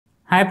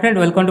Hi friend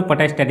welcome to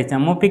पटायत studies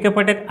मो पीके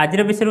पटेल आज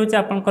विषय रोचे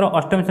आपंकर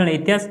अष्टम श्रेणी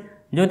इतिहास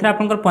जो थे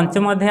आपंकर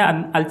पंचम अध्याय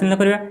आलोचना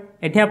करवा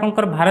एठी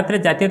आपंकर भारत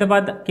में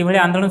जातीयतावाद किभଳି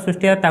आंदोलन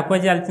सृष्टि है ताकू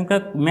आज आलोचना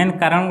मेन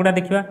कारण गुड़ा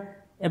देखा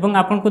एवं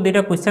आपको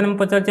दुईटा क्वेश्चन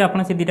पचार आप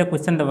दुईटा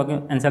क्वेश्चन देवा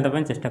आंसर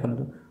देवाई चेष्टा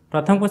करूँ।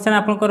 प्रथम क्वेश्चन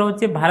आपंकर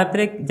हूँ भारत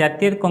में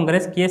जातीय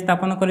कांग्रेस किए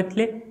स्थापन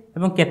करते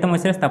केते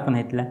मसीह स्थापन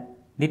होता।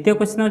 द्वितीय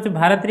क्वेश्चन हूँ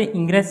भारत में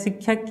इंग्राजी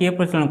शिक्षा किए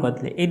प्रचलन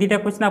करते। ये दुईटा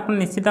क्वेश्चन आप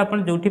निश्चित आप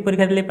जो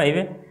परीक्षा देले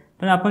पाइबे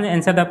तेणु आप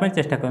आंसर देवाई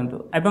चेष्टा करूँ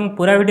और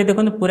पूरा वीडियो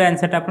देखो पूरा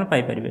आंसर आप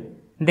पाइपर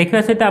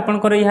देखा सहित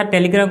आपंकर यह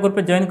टेलीग्राम ग्रुप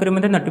जॉइन कर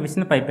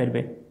नोटिफिकेशन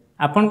पाइपर।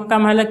 आपन को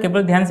काम है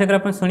केवल ध्यान से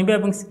आप शुणवे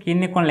और स्क्रीन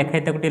में कौन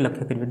लिखाई गोटे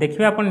लक्ष्य करेंगे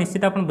देखिए आप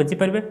निश्चित आप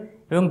बुझीपारे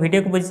और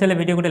वीडियो को बुझी सारे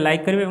वीडियो गोटे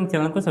लाइक करेंगे और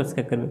चैनल को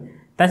सब्सक्राइब करेंगे।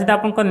 ता सहित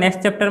आपको नेक्स्ट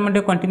चैप्टर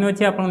में कंटिन्यू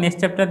अच्छे आप नेक्स्ट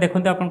चैप्टर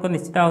देखते आपको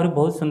निश्चित आहरी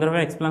बहुत सुंदर भाव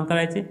एक्सप्लेन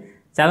कराई।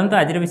 चलते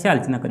आज विषय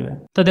आलोचना करवा।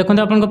 तो देखो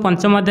आपको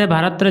पंचम अध्याय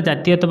भारत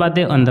जातीयतावाद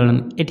आंदोलन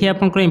ये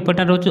आपंकर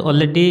इंपोर्टाट रोचे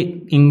ऑलरेडी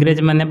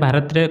इंग्रेज मैंने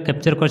भारत में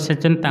कैप्चर कर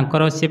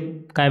सारी सी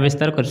काय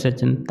विस्तार कर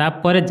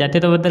सारी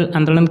जातीयतावाद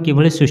आंदोलन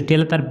किभଳି सृष्टि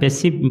है तार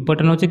बेसी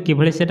इंपोर्टाट होचे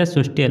किभଳି सेटा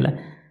सृष्टि है।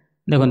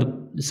 देखो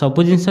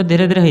सबू जिन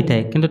धीरे धीरे होता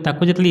है किंतु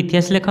जो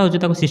इतिहास लिखा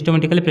हो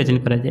सिस्टमेटिकली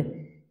प्रेजेंट कराए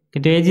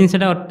कि ये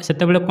जिनसा से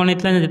कौन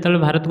होता है जो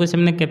भारत को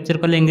से कैप्चर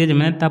कले इंग्रेज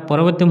मैंने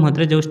परवर्ती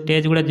मुहूर्त जो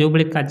स्टेज गुड़ा जो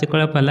भाई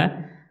कार्यकलाप है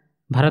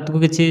भारत को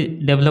किसी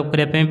डेभलप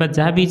करने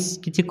जहाँ भी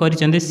किसी कर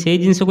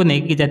जिन को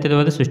लेकिन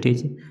जातीयतावाद सृष्टि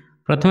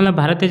प्रथम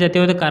भारतीय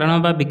जातीयवाद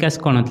कारण विकास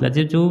कौन होता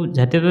है जो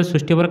जातीयतावाद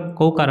सृष्टि होकर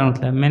कौ कारण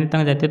होता मेन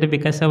जातीयता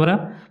विकास होवर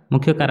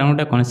मुख्य कारण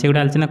गुटा कौन से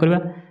गुड़ा आलोचना करवा।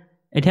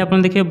 ये आप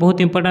देखिए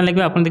बहुत इंपोर्टाट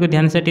लगे आप देखिए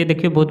ध्यान से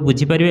देखिए बहुत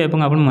बुझीपारे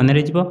और आप मन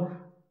रही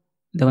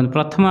देखो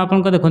प्रथम आप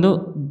देखो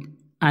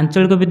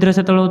आंचलिक विद्रोह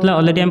से होता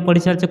अलरेडी आम पढ़ी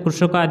सारे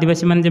कृषक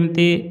आदिवासी मैंने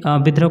जमी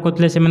विद्रोह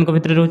करते से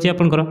भर रोचे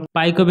आपंकर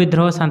पाइक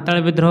विद्रोह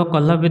सांताल विद्रोह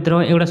कल्ह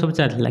विद्रोह एगुड़ा सब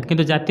चलता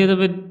किंतु जातीय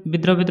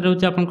विद्रोह भितर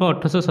रोचे आप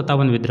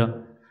 1857 विद्रोह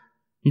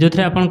जो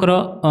थे आपंकर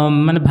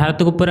माने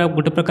भारत को पूरा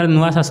गोटे प्रकार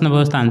नुआ शासन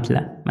व्यवस्था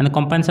आना माने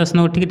कंपानी शासन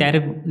उठिक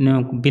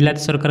डायरेक्ट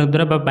बिलाती सरकार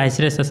द्वारा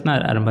बाईसरे शासन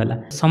आरंभ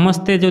है।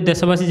 समस्ते जो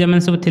देशवासी जो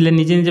सब थे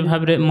निजे निजे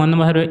भाव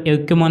मनोभाव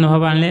ऐक्य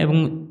मनोभाव आने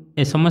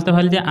और समस्ते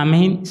भाविले आम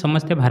ही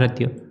समस्ते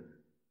भारतीय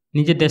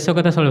निजे देश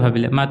कथा सब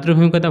भाविले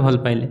मातृभूमि कथा भल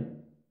पाइले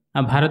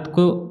आ भारत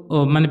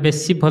को माने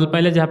बेसी भल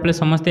पाइले जहाँफल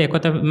समस्ते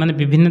एकता माने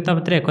विभिन्नता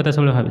भितर एकता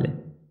सब भाविले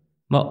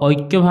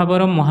ऐक्य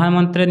भावर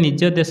महामंत्र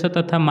निज देश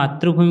तथा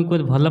मातृभूमि को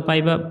भल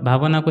पाइबा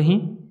भावना को ही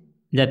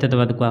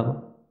जातीयतावाद कह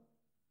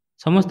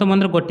समस्त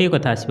मन गोटे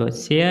कथा आसो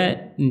सी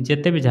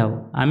जिते भी जाओ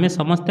आम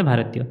समस्ते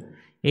भारतीय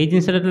यही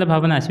जिनसा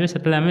भावना आसो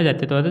से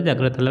जातीयतावाद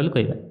जागृत है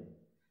कहवा।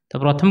 तो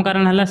प्रथम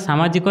कारण है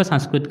सामाजिक और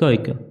सांस्कृतिक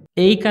ऐक्य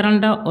यही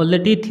कारणटा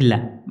ऑलरेडी थिला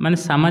माने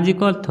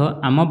सामाजिक अर्थ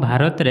आम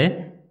भारत रे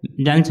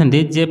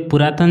जानते जे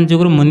पुरातन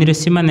जुगर मुनि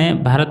ऋषि मैंने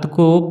भारत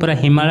को पूरा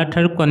हिमालय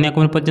ठार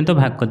कन्याकुमारी पर्यंत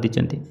भाग कर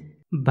देते।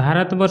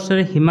 भारत वर्ष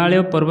में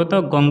हिमालय पर्वत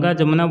गंगा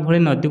जमुना भली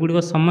नदी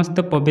गुड़िक समस्त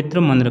पवित्र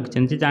मन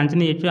रखिंट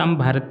जानते ये आम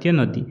भारतीय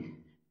नदी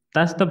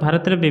ता सहित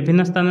भारत में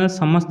विभिन्न स्थान में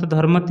समस्त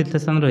धर्म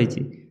तीर्थस्थान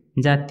रही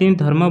जाति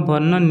धर्म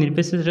वर्ण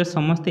निर्विशेष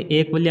समस्ते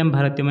एक बोली आम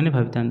भारतीय मैंने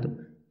भावी था।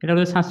 यहाँ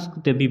गोटे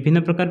सांस्कृतिक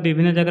विभिन्न प्रकार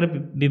विभिन्न जगह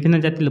विभिन्न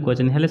जाति लोक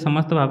अच्छे हेल्ले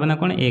समस्त भावना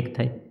कौन एक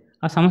थाए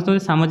और समस्त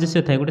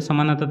सामंजस्य थाए गोटे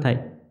समानता थाए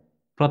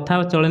प्रथा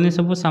और चलनी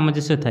सब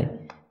सामंजस्य थाए।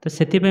 तो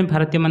से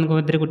भारतीय मान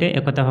मध्य गोटे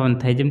एकता भावना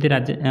थाए जमी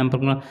राज्य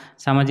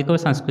सामाजिक और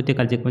सांस्कृतिक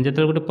कार्यक्रम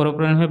जो गोटे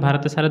पर्वपर्ण हुए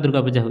भारत सारा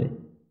दुर्गा पूजा हुए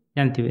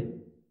जानते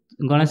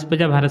गणेश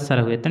पूजा भारत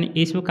सारा हुए तेणु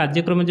ये सब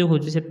कार्यक्रम जो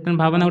होती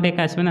भावना गोटे एक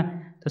आसवे ना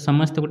तो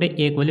समस्त गोटे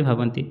एक बोली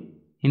भावती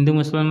हिंदू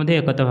मुसलमान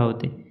एकता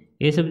भावती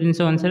ये सब जिन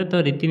अनुसार तो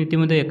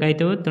रीतिनीति एकाही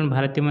हो तेणु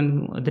भारतीय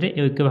मध्य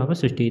ऐक्य भाव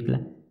सृष्टि होता।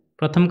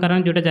 प्रथम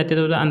कारण जोटा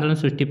जातीयतावाद आंदोलन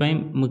सृष्टि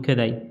मुख्य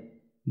दायी।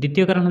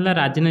 द्वितीय कारण है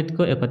राजनैतिक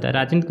एकता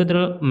राजनीतिक दल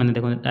मैंने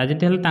देखो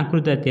राजनीति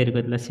द्वारा तैयारी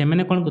करता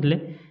से कौन करते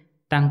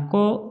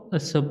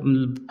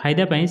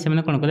फायदा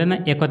से कौन कले ना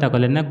एकता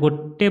कले ना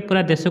गोटे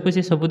पूरा देश को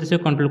सी सब देश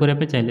कंट्रोल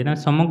करने चाहिए ना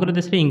समग्र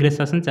देश में इंग्रेज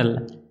शासन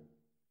चलला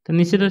तो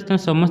निश्चित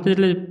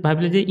समस्ते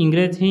भाविले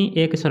इंग्रेज ही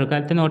एक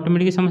सरकार तेना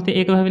ऑटोमेटिक समस्ते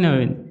एक भावी ना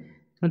भावी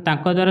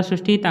द्वारा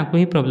सृष्टि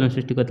ही प्रोब्लेम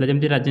सृष्टि करता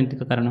जमी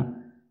राजनीतिक कारण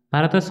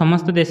भारत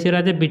समस्त देशीय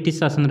राजा ब्रिटिश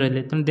शासन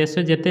रहे तेणु देश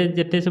जिते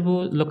जिते सब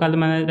लोकाल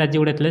मैंने राज्य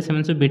गुड़ा थे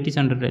से सब ब्रिटिश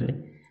अंडर रहे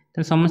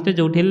तेणु समस्ते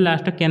जो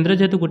लास्ट केन्द्र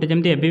जेहतु गोटे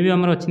जमी एवं भी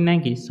आम अच्छी ना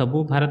कि सब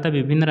भारत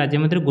विभिन्न राज्य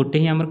मध्य गोटे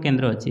ही आम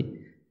केन्द्र अच्छी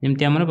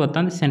जमी आम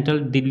बर्तमान सेंट्रल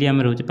दिल्ली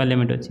आम रोचे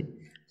पार्लियामेंट अच्छी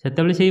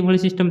से भाई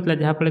सिस्टम था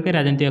जहाँफल कि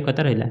राजनीतिक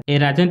एकता रहा ये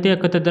राजनीतिक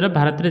एकता द्वारा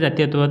भारत में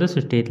जातीयतावाद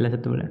सृष्टि होता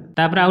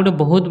से गोटे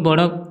बहुत बड़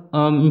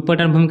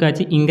इंपोर्टाट भूमिका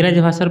अच्छी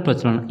इंग्राजी भाषार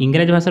प्रचलन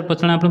इंग्राजी भाषार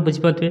प्रचलन आप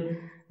बुझीपारे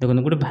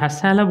देखो गोटे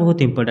भाषा है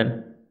बहुत इंपोर्टाट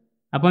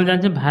आप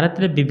जानते भारत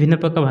में विभिन्न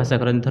प्रकार भाषा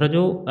करते धर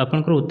जो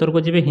आपंकर उत्तर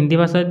को जी हिंदी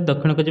भाषा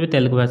दक्षिण को जी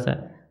तेलुगु भाषा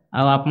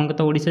आप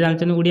तो ओडिशा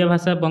जानते ओडिया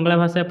भाषा बंगला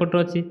भाषा एपटर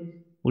अच्छी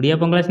ओडिया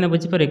बंगला सीना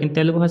बुझीपारे कि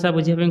तेलुगु भाषा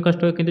बुझापी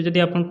कष्ट हो कि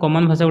आप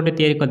कमन भाषा गोटे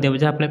तैयारी करदे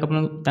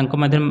जहाँफल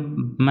माध्यम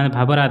माने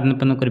भावर आदान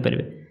प्रदान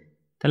करेंगे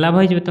तो लाभ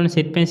हो तेणु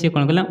से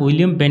कौन कला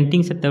विलियम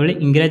बेंटिंग से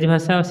इंग्राजी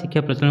भाषा और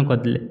शिक्षा प्रचलन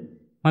करदे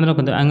मन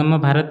रखते आम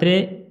भारत में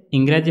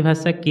इंग्राजी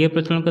भाषा किए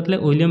प्रचलन करते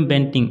विलियम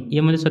बेंटिंग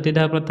ये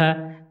सतीदाह प्रथा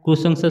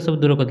कुसंस्कार सब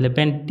दूर करते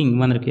पेंटिंग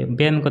मन रखिए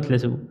बैन करते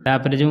सब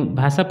तापर जो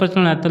भाषा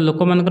प्रचलन तो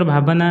लोक मानकर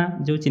भावना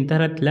जो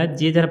चिंताधारा थिला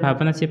जी जार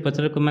भावना से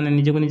प्रचार माने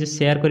निजको निज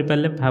शेयर कर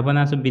पारे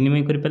भावना सब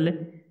विनिमय कर पारे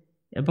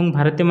एवं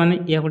भारतीय माने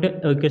या गोटे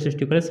ऐक्य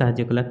सृष्टि करे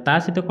साहाय्य कला ता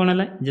सहित कौन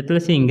है जिते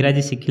से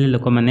इंग्राजी शिखिले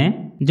लोक मैंने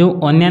जो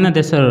अन्य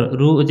देश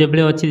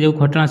जो अच्छी जो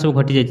घटना सब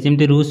घटी जाए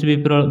जमी रूस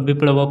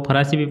विप्लव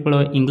फरासी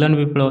विप्लव इंग्लैंड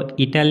विप्लव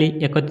इटाली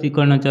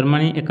एकत्रीकरण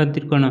जर्मनी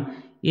एकत्रीकरण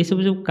ये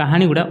सब जो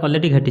कहानी गुड़ा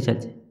अलरेडी घटी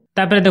सारी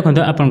तापर देखो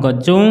आपन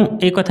जो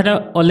ये कथाटा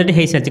अलरेडी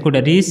हो सारी गोटे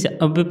रिस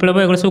विप्लव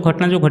एगुड़ा सब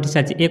घटना जो घटी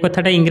सारी ये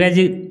कथाटा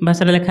इंग्राजी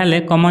भाषा लिखा है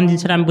कमन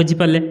जिनस आम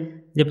बुझीपारे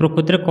जे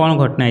प्रकृति में कौन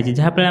घटना है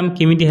जहाँफल आम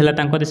केमी है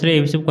देश में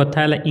ये सब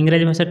कथा है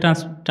इंग्राजी भाषा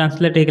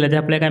ट्रांसलेट होगा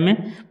जहाँफल आम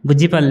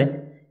बुझीपारे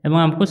और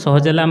आमको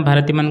सहज है आम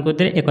भारतीय मान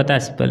एकता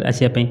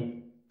आसपाई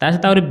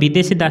सहित आ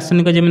विदेशी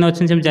दार्शनिक जमीन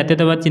अच्छे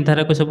जातीयतावाद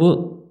चिंताधारा को सब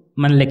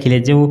मान लिखिले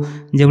जो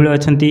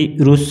अच्छा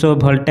रूसो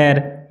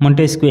भोल्टेयर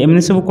मोंटेस्क्यू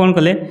एमनी सब कौन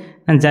कले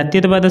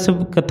जातीयतावाद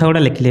सब कथा गुड़ा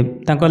लिखिले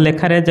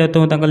लेखार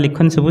जो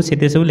लिखन सब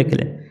से सब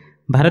लिखिले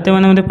भारतीय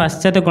मान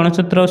पाश्चात्य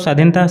गणतंत्र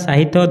स्वाधीनता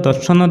साहित्य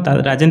दर्शन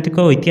राजनीतिक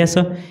इतिहास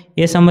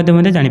ए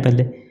सम्बन्धी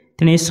जापारे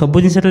तेणु ये सब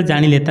जिन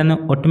जानिले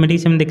ऑटोमेटिक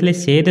से देखिले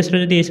से देश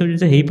जब ये सब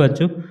जिन हो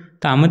पार्छु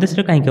तो आम देश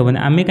कहीं हेनी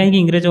आम कहीं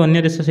इंग्रेज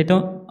अन्य देश सहित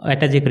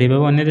अटैच कर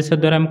अन्य देश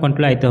द्वारा आम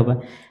कंट्रोल आयत हाँ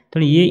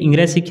तेणु ये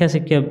इंग्रेज शिक्षा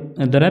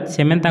द्वारा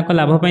से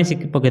लाभपाई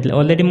पकड़े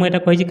अलरेडी मुझे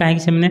कही कहीं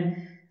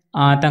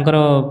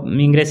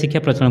इंग्रेज शिक्षा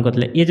प्रचलन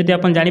करते ये जब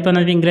आप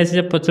जापार इंग्रेज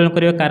प्रचलन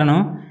करने कारण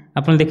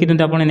आप देखी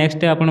दिखाँ आप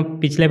नेक्स्ट आप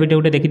पिछला वीडियो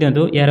गोटे देखी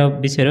दिखाँ यार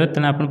विषय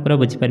तेना आप पूरा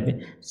बुझीपारे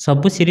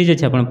सब सीरीज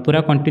अच्छे आप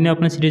पूरा कंटिन्यू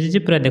आप सीरीज अच्छे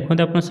पूरा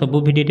देखते आप सब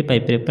वीडियो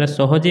पाइपर पूरा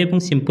सहज और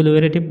सिंपल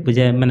वे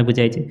बुझा माने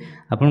बुझाई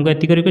आपको ये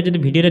करके जब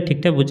वीडियो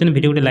ठीक ठाक बुझे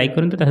वीडियो गोटे लाइक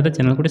करूँ तो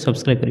चैनल को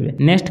सब्सक्राइब करेंगे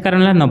नेक्स्ट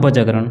कारण है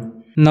नवजागरण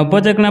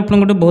नवजागरण आप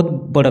गोटे बहुत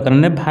बड़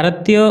कारण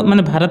भारतीय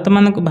माने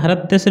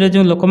भारत देश में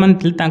जो लोक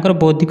मैंने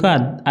बौद्धिक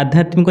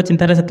आध्यात्मिक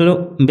चिंताधारा से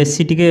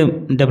बेसी टी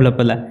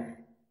डेभलप है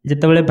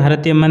जिते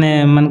भारतीय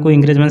मान को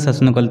इंग्रेज मैंने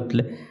शासन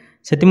करते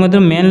से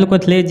मेन लोक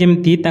थे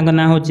जमी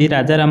ना हूँ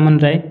राजा राममोहन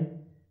राय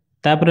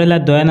तापर है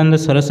दयानंद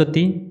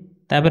सरस्वती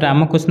तापर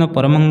रामकृष्ण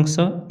परमहंस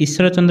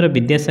ईश्वर चंद्र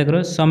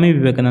विद्यासागर स्वामी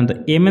विवेकानंद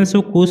एम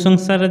सब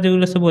कुसंस्कार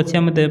जो सब अच्छे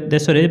आम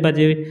देश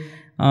में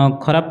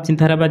खराब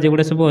चिंताधारा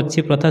जोगुड़ा सब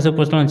अच्छी प्रथा सब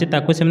प्रचलन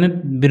अच्छे से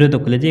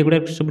विरोध कले एगुड़ा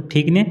सब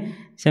ठीक नहीं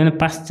से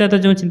पाश्चात्य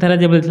जो चिंताधारा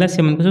जब था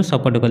से सब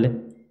सपोर्ट कले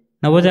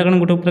नवजागरण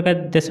गोटे प्रकार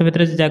देश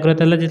भर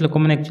जागृत है लोक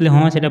मैंने एक्चुअली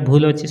हाँ से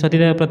भूल अच्छी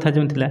सतीदाह प्रथा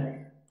जो था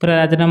पूरा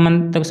राजा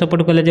मान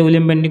सपोर्ट कले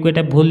विलियम बेंटिंग को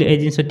यहाँ भूल ये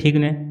जिन ठीक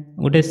नुहे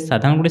गोटे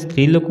साधारण गोटे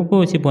स्त्री लोक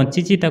को सी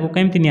बंची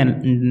कहीं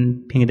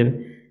फिंगिदेवे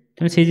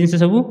तेणु से जिन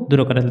सब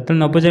दूर करा तेणु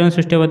नवजागरण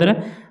सृष्टि होगा द्वारा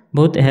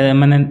बहुत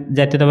माने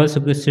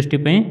जातीयतावाद सृष्टि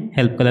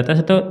हेल्प कला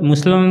सहित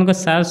मुसलमान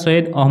सार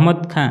सैयद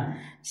अहमद खां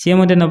सी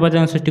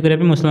नवजागरण सृष्टि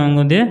करने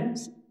मुसलमान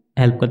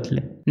हेल्प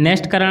करते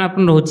नेक्स्ट कारण आप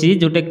रोचे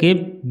जोटा कि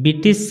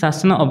ब्रिटिश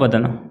शासन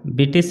अवदान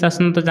ब्रिटिश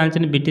शासन तो जानते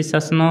ब्रिटिश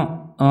शासन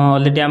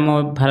अलरेडी आम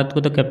भारत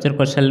को तो कैप्चर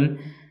कर सारे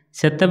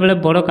से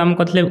बड़ काम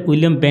करते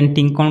विलियम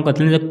बेंटिंग कौन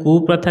करते जो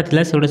कुप्रथा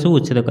था से सब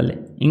उच्छेद कले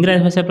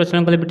इंग्राजी भाषा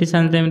प्रचलन कले ब्रिटिश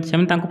शासन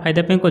से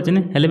फायदा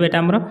करते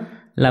आमर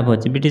लाभ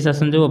अच्छे ब्रिटिश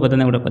शासन जो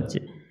अवदान गुड़ा कर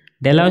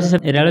डेलाउसी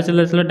रेल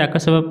चलाचल डाक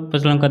सेवा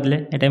प्रचलन करदे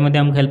यहाँ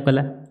आमको हेल्प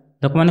कला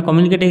लोक मैंने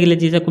कम्युनिकेट होगले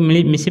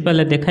जी मिसी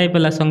पारे देखाई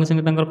पाला संगे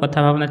संगे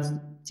कथा भावना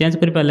चेंज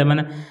कर पारे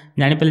मैंने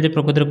जापारे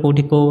प्रकृति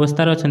कौटी कौ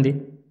अवस्था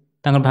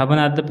अच्छा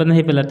भावना आदान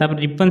हो पाला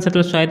रिपन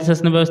से स्वायत्त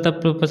शासन व्यवस्था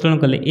प्रचलन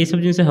कले ये सब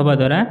जिन हवा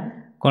द्वारा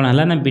कौन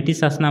है ना ब्रिटिश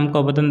शासन आमको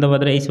अवदान देवा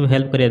द्वारा यह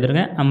हेल्प करने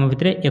द्वारा आम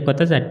भर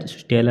एकता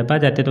सृष्टि है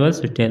जातीयतावाद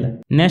सृष्टि है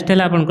नेक्स्ट है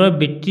आपंकर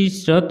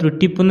ब्रिटिश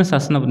त्रुटिपूर्ण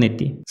शासन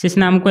नीति से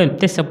सीना आमको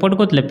एत सपोर्ट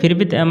करते फिर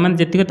भी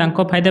जी जी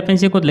फायदा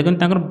से करते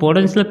कि बड़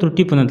जिन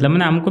त्रुटिपूर्ण था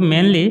मैंने आमको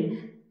मेनली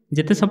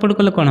जिते सपोर्ट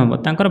कले कौन हम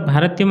तर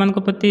भारतीय मान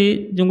प्रति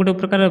जो गोटे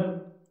प्रकार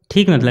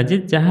ठीक नाला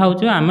जहाँ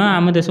हो आम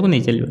आम देश को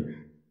नहीं चलो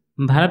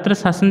भारत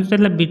शासन जो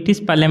ब्रिटिश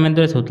पार्लियामेंट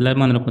द्वारा होता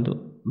मन रखु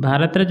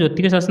भारत में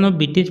ज्योतिक शासन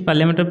ब्रिटिश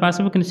पार्लियामेंट पास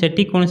हो कि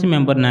सेठी कौन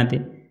मेम्बर ना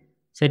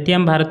सेठी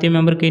आम भारतीय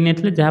मेम्बर कहीं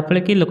नहीं जहाँफल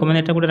कि लोक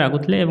मैंने गोटे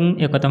रागुले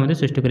और एकता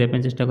सृष्टि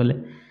करने चेष्टा कले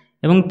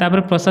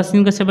और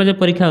प्रशासनिक सेवा जो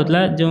परीक्षा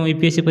होता जो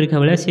यूपीएससी परीक्षा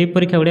भाया से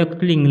परीक्षा गुड़ा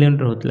एक्चुअली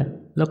इंग्लैंड होता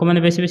लोक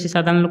मैंने बेसी बेसी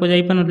साधारण लोक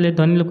जापारे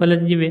धनी लोक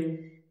जी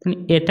तेणु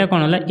यहाँ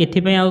कौन है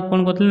ये आउ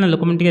कौन करते ना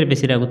लोक मैंने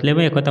बेसी रागुले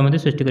और एकता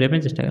सृष्टि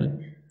करने चेष्टा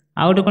कले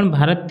आ गए कौन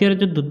भारतीय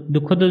जो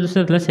दुख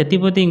दुर्दशा था से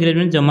इंग्रेज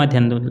मैंने जमा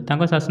ध्यान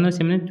दूसरे शासन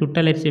से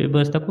टोटाल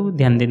व्यवस्था को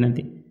ध्यान देना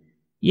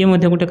ये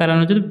गोटे कारण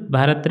हो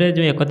भारत में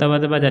जो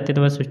एकतावाद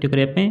जातीयतावाद सृष्टि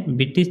करने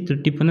ब्रिटिश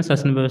त्रुटिपूर्ण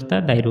शासन व्यवस्था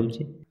दायी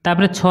रोचे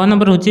 6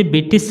 नंबर हूँ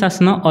ब्रिटिश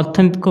शासन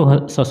अर्थनैतिक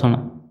शोषण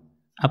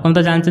आपन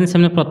तो जानते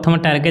से प्रथम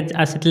टार्गेट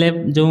आसी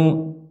जो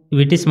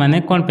ब्रिटिश माने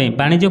कौन पे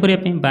वाणिज्य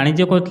करने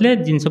वाणिज्य करते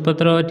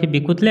जिनपतर ये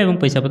बिकुले और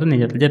पैसा पत्र नहीं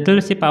जाते जिते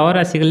से पावर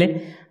आसीगले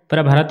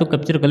पूरा भारत को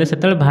कैप्चर कले से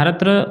भारत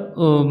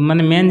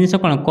माने मेन जिन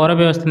कौन कर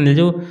व्यवस्था नहीं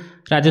जो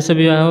राजस्व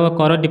विभाग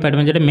कर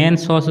डिपार्टमेंट जो मेन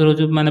सोर्स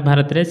रोज माने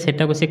भारत में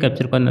सेटा को सी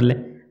कैप्चर करने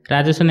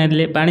राजस्व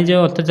नहीं वाणिज्य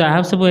अर्थ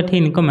जहाँ सब ये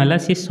इनकम है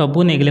सी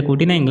सबू नहीं गले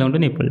कौटी ना इंग्लैंड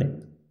नहीं पड़े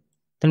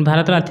तेणु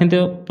भारत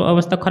अर्थनैतिक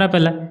अवस्था खराब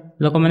है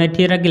लोक मैंने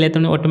ये रागिले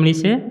तेणु ऑटोमेटिक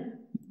से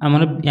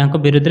आमर यहाँ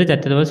विरोध में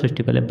जातीयतावाद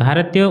सृष्टि कले।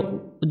 भारतीय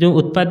जो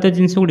उत्पादित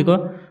जिनस गुड़िक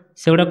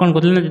सेगुड़ा कौन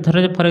करते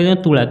धर फर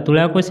एग्जाम्पल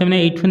तुला को से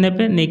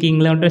ये ने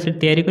इंग्लैंड से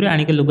तैयारी कर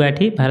आनिक लुगा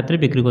ये भारत में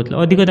बिक्री करते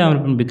अधिक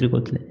दाम बिक्री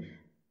करते।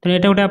 तेणु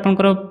यहाँ गोटे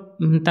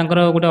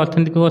आपंकर गोटे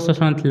अर्थनैतिक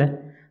शोषण था।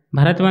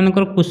 भारत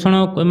मानकर पोषण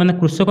माने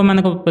कृषक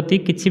मान प्रति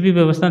किसी भी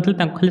व्यवस्था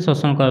ना खाली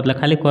शोषण कराला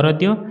खाली कर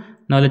दियो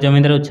ना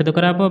जमीनदार उच्छेद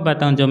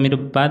करा जमी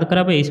बाद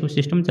करा यही सब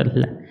सिस्टम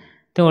चलता।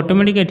 तो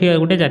ऑटोमेटिक ये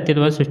गोटे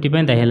जातीयतावाद सृष्टि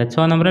दायी है।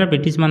 6 नंबर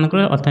ब्रिटिश मानकर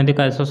अर्थनैतिक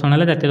शोषण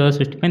है जातीयतावाद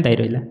सृष्टि दायी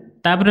रहा।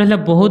 तापर रहा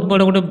बहुत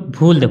बड़ गोटे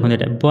भूल देखो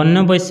ये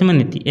वर्ण वैषम्य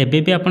नीति।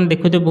 एबे भी आप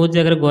देखुए बहुत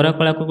जगह गोरा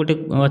कला को गोटे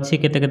अच्छी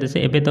केते से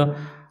एबे तो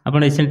आप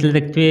रिसेंटली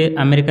देखिए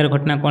अमेरिकार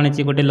घटना कौन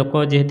है गोटे लोक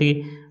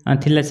जेहेतु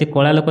थिला से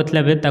कला लोक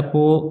थिला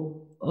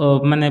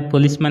माने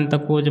पुलिस मान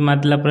जो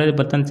मारदेला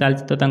बर्तमान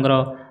चलती तो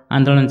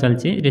आंदोलन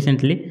चलती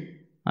रिसेंटली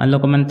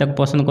लोक मैंने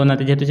पसंद करना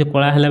जेहेतु से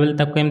कला है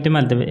बेले एमती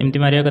मारिदेवे एमती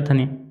मारिया कथा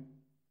नहीं।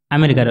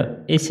 अमेरिकार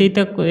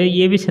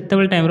ये भी से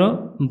टाइम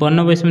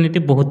वर्ण वैषम्य नीति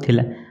बहुत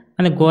थिला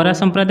माने गोरा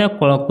संप्रदाय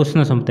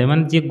कृष्ण संप्रदाय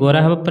माने जी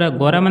गोरा हम पूरा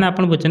गोरा मैंने आप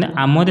बुझे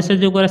आम देश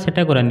जो गोरा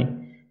से गोरा नहीं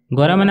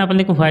गोरा मैंने आप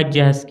देखिए व्हाइट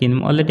जहा स्किन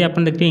अलरेडी आप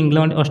देखिए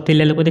इंग्लैंड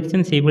ऑस्ट्रेलिया लोक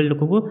देखते से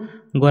लोक को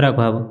गोरा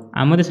कहब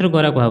आम देश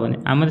गोरा कहबनी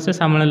आम देश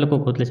सामना लोक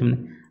कहते से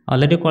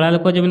अलरेडी कला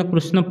लोक जो मैंने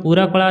कृष्ण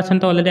पूरा कला अच्छा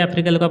तो अलरेडी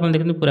आफ्रिका लोक आप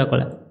देखते पूरा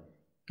कला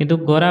किंतु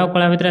गोरा और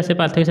कला भितर से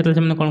पार्थक्य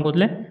से कौन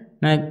कहते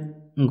ना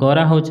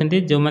गोरा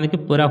होती जो मैंने कि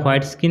पूरा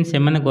व्हाइट स्किन से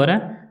मैंने गोरा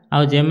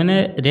आउ जे मैंने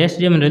रेस्ट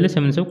जो रही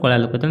सब कला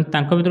लोक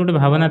तेनाली भर गोटे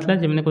भावना था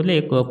जैसे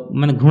कहते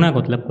मैंने घृणा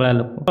करते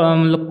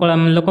कला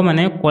लोक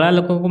मैंने कला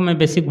लोक को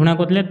बेसी घृणा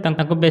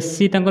करते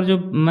बेसी जो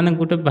मैंने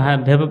गोटे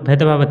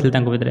भेदभाव थी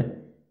भितर।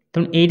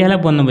 तेणु यही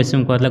है वर्ण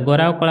वैषम्य कहला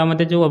गोरा और कला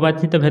मध्य जो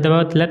अबाधित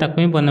भेदभाव था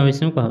वर्ण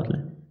वैषम्य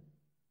कहला।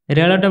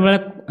 रेल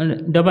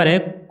डबारे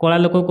कला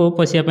लोक को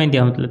पशियापी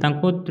दिखाला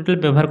टोटाल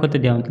व्यवहार करते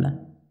दिखाला।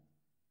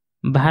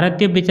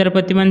 भारतीय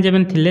विचारपति मान जब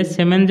थे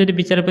से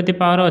विचारपति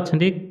पावर अच्छा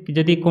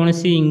जदि कौन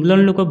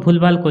इंग्लैंड लोक भूल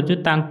भाल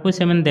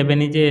कर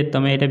देवेनि जे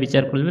तुम यहाँ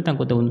विचार कर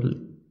देन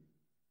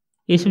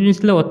ये सब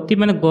जिन अति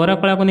माने गोरा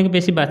कला को लेकिन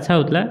बेसी बाछा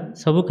होता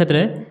सब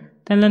क्षेत्र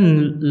में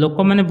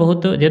लोक मैंने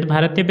बहुत जेहतु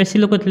भारतीय बेसी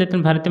लोक थे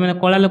भारतीय मैंने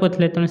कला लोक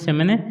थे तेणु से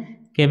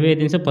केवे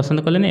जिन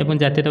पसंद कले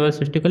जातीयतावाद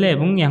सृष्टि कले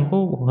यहाँ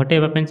को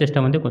हटेवाई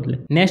चेष्टा करते।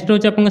 नेक्स्ट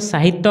रोचे आप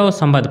साहित्य और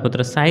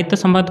संवादपत्र। साहित्य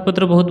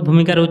संवादपत्र बहुत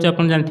भूमिका रोचे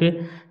आप जानते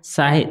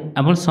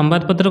आप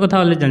संवादपत्र कथा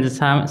अलरेडी जानते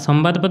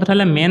संवादपत्र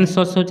है मेन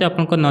सोर्स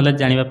हो नॉलेज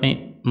जानापी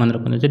मन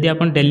रखते जदि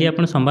आप डेली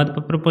आप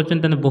संवादपत्र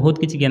पढ़ुं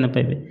बहुत किसी ज्ञान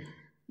पाइबे।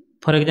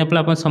 फॉर एग्जांपल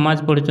आप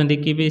समाज पढ़ुं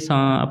कि भी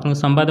आप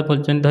संवाद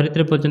पढ़ुं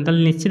धरित्री पढ़ुं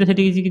निश्चित से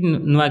किसी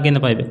नुआ ज्ञान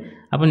पाइबे।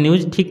 आप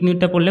न्यूज ठीक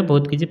न्यूजटा पढ़ले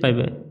बहुत किसी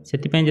पाइबे। से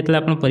जो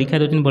आप परीक्षा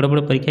दूसरी बड़ बड़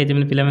परीक्षा जब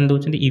पे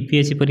दूसरी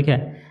यूपीएससी परीक्षा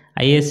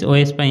आईएएस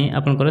ओएस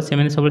आपंकर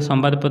से सब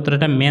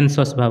संवादपत्रटा मेन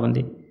सोर्स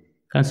भावती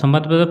कारण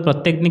संवादपत्र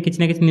प्रत्येक दिन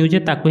किसी ना कि न्यूज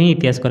ताकू ही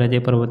इतिहास कराए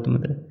परवर्ती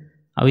मध्य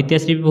आ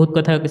इतिहास भी बहुत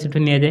कथा से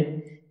नि जाए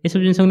ये सब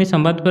जिन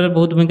संवादपत्र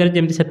बहुत भूमिका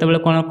जमी से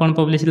कौन कौन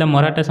पब्लिश है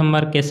मराठा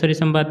संवाद केसरी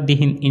संवाद दि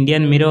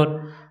इंडियन मिरर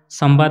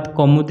संवाद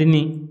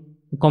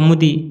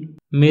कौमुदी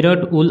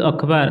मेरठ उल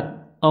अखबार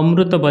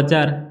अमृत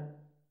बाजार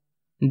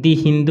दि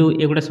हिंदू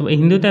एगुड़ा सब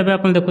हिंदू तो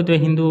आप देखुए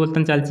हिंदू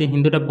बर्तमान चलती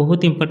हिंदूटा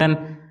बहुत इंपोर्टाट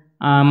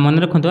मन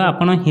रखु आप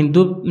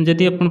हिंदू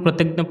जदि आप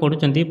प्रत्येक दिन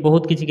पढ़ुं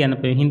बहुत किसी ज्ञान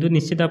पाए हिंदू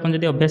निश्चित आप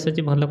अभ्यास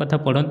अच्छी भल कथा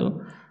पढ़ु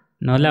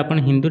ना आप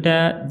हिंदूटा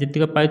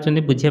जी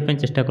पाई बुझापी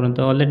चेष्टा करूँ।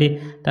 अलरेडी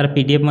तार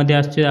पीडीएफ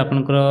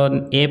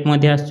आपंकर एप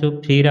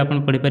फ्री आप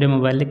पढ़ीपर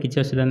मोबाइल किसी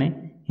असुविधा नहीं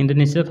हिंदू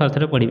निश्चित थर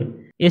थर पढ़े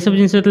ये सब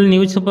जिन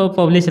न्यूज सब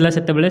पब्लिश है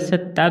से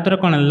द्वारा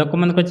कौन लोक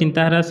मान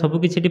चिंताधारा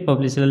सबकि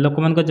पब्लिश है लोक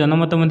मान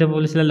जनमत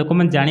पब्लिश है लोक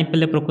मैंने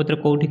जापे प्रकृति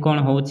कौटी कौन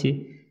हो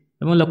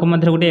लोक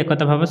मध्य गोटे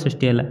एकता भाव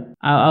सृष्टि है।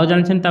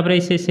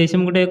 जानते से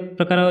गोटे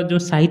प्रकार जो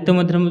साहित्य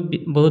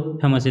बहुत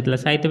फेमस होता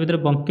साहित्य भितर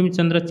बंकिम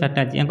चंद्र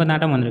चटर्जी या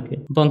नाटा मन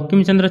रखिए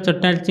बंकिम चंद्र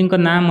चटर्जी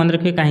ना मन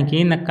रखिए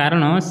कहीं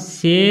कारण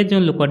से जो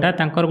लोकटा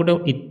गोटे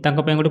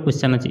गोटे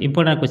क्वेश्चन अच्छी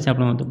इंपोर्टाट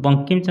क्वेश्चन आप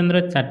बंकिम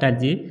चंद्र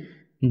चटर्जी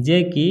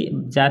जे कि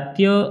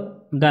जातीय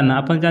गान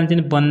आप जानते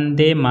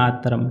वंदे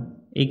मातरम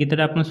ये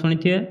गीतटा आप शुणी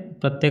थे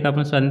प्रत्येक आप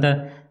स्वाधीनता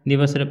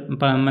दिवस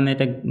माने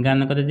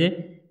गान करते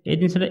ये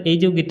जिनसा ये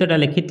जो गीतटा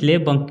लिखी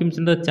बंकिम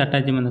चंद्र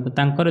चटर्जी मान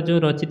जो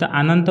रचित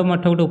आनंद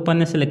मठ गोटे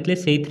उपन्यास लिखते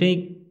से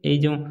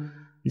जो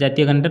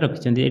जातीय गानटा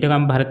रखिंट यहाँ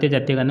आम भारतीय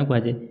जातीय गान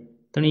कहुए।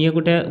 तेणु ये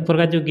गोटे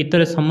प्रकार जो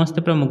गीतर समस्त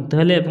पूरा मुग्ध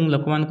हेले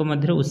लोक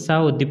मध्य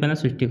उत्साह उद्दीपना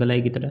सृष्टि कला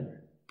ये गीतटा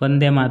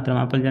वंदे मातरम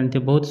आप जानते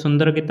बहुत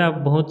सुंदर गीत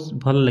बहुत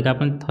भल लगे आप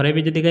थे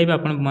भी जब गाइबे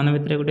आप मन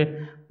भर गोटे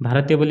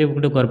भारतीय बोली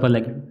गोटे गर्व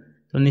लगे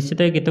तो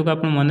निश्चित ये गीत को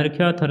आप मन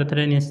रखिए और थे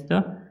थे निश्चित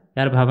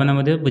यार भावना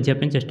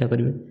बुझापी चेष्टा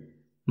करेंगे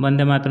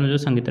वंदे मातरम जो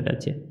संगीतटा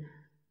अच्छे।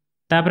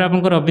 तापर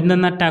आप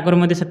रवींद्रनाथ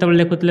टागोर से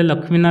लिखुते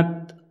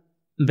लक्ष्मीनाथ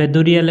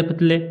बेदुरिया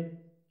लिखुते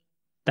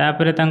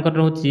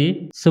रोचे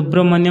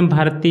सुब्रमण्यम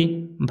भारती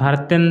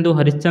भारतेन्दु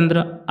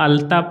हरिश्चंद्र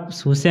अल्ताफ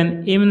हुसैन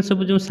ये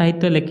सब जो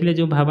साहित्य लिखिले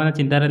जो भावना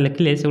चिंताधारा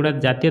लिखिले से गुड़ा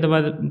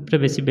जातीयतावाद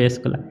बेसी बेस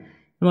कला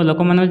ଏବଂ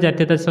ଲୋକମାନଙ୍କ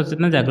ଜାତୀୟତା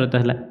ସଚେତନ ଜାଗ୍ରତ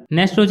ହେଲା।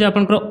 ନେକ୍ସଟ ହେଉଛି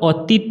ଆପଣଙ୍କର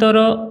ଅତୀତର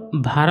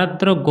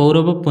ଭାରତର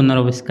ଗୌରବ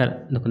ପୁନରାବିଷ୍କାର।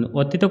 ଦେଖନ୍ତୁ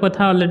ଅତୀତ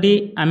କଥା ଅଲରେଡ଼ି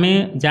ଆମେ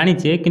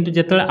ଜାଣିଛେ, କିନ୍ତୁ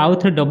ଯେତେବେଳେ ଆଉ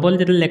ଥରେ ଡବଲ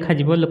ଯେତେବେଳେ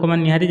ଲେଖାଯିବ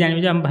ଲୋକମାନେ ନିହାତି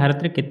ଜାଣିବେ ଯେ ଆମ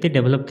ଭାରତରେ କେତେ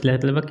ଡେଭଲପ୍ ଥିଲା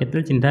ସେତେବେଳେ ବା କେତେ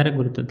ଚିନ୍ତାଧାରା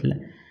ଗୁରୁତ୍ୱ ଥିଲା।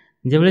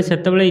 ଯେଭଳି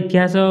ସେତେବେଳେ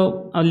ଇତିହାସ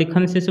ଆଉ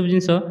ଲିଖନ ସେସବୁ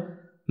ଜିନିଷ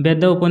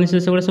ବେଦ ଉପନିଷଦ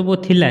ସେଗୁଡ଼ା ସବୁ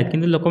ଥିଲା,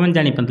 କିନ୍ତୁ ଲୋକମାନେ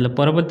ଜାଣିପାରୁଥିଲେ।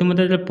 ପରବର୍ତ୍ତୀ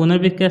ମଧ୍ୟ ଯେତେବେଳେ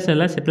ପୁନର୍ବିକାଶ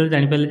ହେଲା ସେତେବେଳେ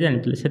ଜାଣିପାରିଲେ ଯେ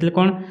ଜାଣିଥିଲେ। ସେତେବେଳେ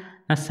କ'ଣ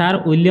ନା ସାର୍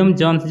ୱିଲିୟମ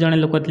ଜନ୍ସ ଜଣେ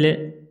ଲୋକ ଥିଲେ,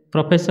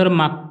 ପ୍ରଫେସର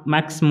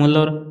ମାକ୍ସ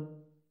ମୁଲର,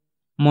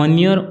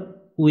 ମନିୟର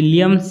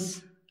ୱିଲିୟମ୍ସ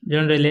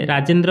ଜଣେ ରହିଲେ,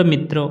 ରାଜେନ୍ଦ୍ର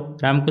ମିତ୍ର,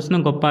 ରାମକୃଷ୍ଣ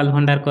ଗୋପାଳ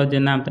ଭଣ୍ଡାରକର ଯେ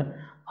ନାମ,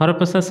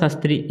 ହରପ୍ରସାଦ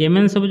ଶାସ୍ତ୍ରୀ,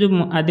 ଏମାନେ ସବୁ ଯେଉଁ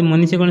ଆଦି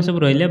ମନୀଷୀଗଣ ସବୁ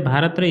ରହିଲେ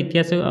ଭାରତର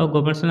ଇତିହାସ ଆଉ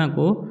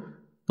ଗବେଷଣାକୁ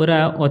ପୁରା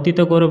ଅତୀତ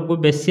ଗୌରବକୁ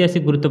ବେଶୀ ଆସି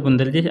ଗୁରୁତ୍ୱପୂର୍ଣ୍ଣ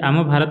ଦେଲେ ଯେ ଆମ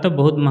ଭାରତ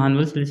ବହୁତ ମହାନ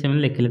ବୋଲି ସେମାନେ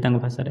ଲେଖିଲେ ତାଙ୍କ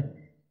ଭାଷାରେ।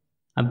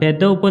 ଆଉ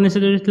ବେଦ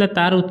ଉପନିଷଦ ଯେଉଁ ଥିଲା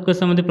ତାର ଉତ୍କର୍ଷ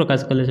ମଧ୍ୟ ପ୍ରକାଶ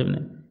କଲେ ସେମାନେ।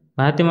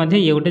 ଭାରତୀୟ ମଧ୍ୟ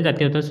ଇଏ ଗୋଟେ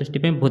ଜାତୀୟତା ସୃଷ୍ଟି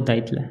ପାଇଁ ବହୁତ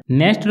ଦାୟୀ ଥିଲା।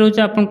 ନେକ୍ସଟ ରହୁଛି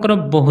ଆପଣଙ୍କର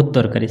ବହୁତ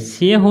ଦରକାରୀ,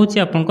 ସିଏ ହେଉଛି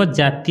ଆପଣଙ୍କ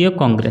ଜାତୀୟ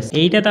କଂଗ୍ରେସ।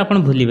 ଏଇଟା ତ ଆପଣ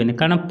ଭୁଲିବେନି,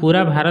 କାରଣ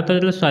ପୁରା ଭାରତ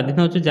ଯେତେବେଳେ ସ୍ୱାଧୀନ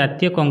ହେଉଛି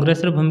ଜାତୀୟ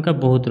କଂଗ୍ରେସର ଭୂମିକା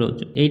ବହୁତ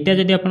ରହୁଛି। ଏଇଟା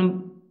ଯଦି ଆପଣ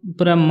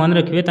ପୁରା ମନେ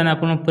ରଖିବେ ତାହେଲେ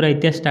ଆପଣ ପୁରା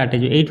ଇତିହାସ ଷ୍ଟାର୍ଟ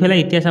ହେଇଯିବ। ଏଇଠୁ ହେଲା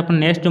ଇତିହାସ ଆପଣ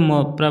ନେକ୍ସଟ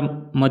ପୁରା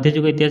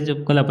ମଧ୍ୟଯୁଗ ଇତିହାସ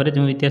କଲା ପରେ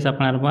ଯେଉଁ ଇତିହାସ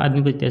ଆପଣ ଆରମ୍ଭ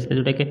ଆଧୁନିକ ଇତିହାସ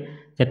ଯେଉଁଟାକି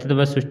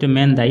ଜାତୀୟତାବାଦ ସୃଷ୍ଟି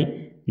ମେନ୍ ଦାୟୀ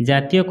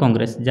ଜାତୀୟ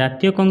କଂଗ୍ରେସ।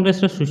 ଜାତୀୟ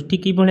କଂଗ୍ରେସର ସୃଷ୍ଟି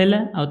କିଭଳି ହେଲା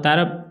ଆଉ ତାର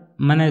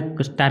ମାନେ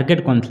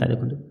ଟାର୍ଗେଟ୍ କ'ଣ ଥିଲା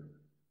ଦେଖନ୍ତୁ।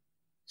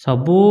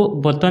 ସବୁ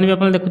ବର୍ତ୍ତମାନ ବି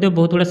ଆପଣ ଦେଖୁଥିବେ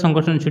ବହୁତ ଗୁଡ଼ା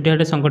ସଂଗଠନ ଛୋଟିଆ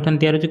ଛୋଟିଆ ସଂଗଠନ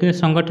ତିଆରି ହେଉଛି, କିନ୍ତୁ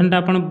ସଂଗଠନଟା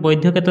ଆପଣ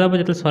ବୈଧ କେତେବେଳେ ହେବ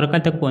ଯେତେବେଳେ ସରକାର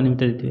ତାକୁ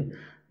ଅନୁମତି ଦେଇଥିବେ।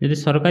 ଯଦି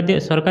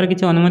ସରକାର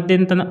କିଛି ଅନୁମତି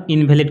ଦିଅନ୍ତି ତାହେଲେ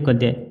ଇନଭ୍ୟାଲିଡ୍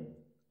କରିଦିଏ,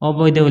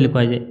 ଅବୈଧ ବୋଲି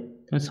କୁହାଯାଏ।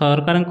 ତେଣୁ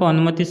ସରକାରଙ୍କ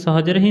ଅନୁମତି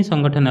ସହଜରେ ହିଁ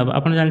ସଂଗଠନ ହେବ।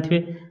 ଆପଣ ଜାଣିଥିବେ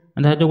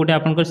ଧର ଗୋଟେ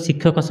ଆପଣଙ୍କର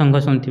ଶିକ୍ଷକ ସଂଘ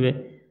ଶୁଣିଥିବେ,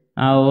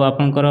 ଆଉ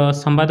ଆପଣଙ୍କର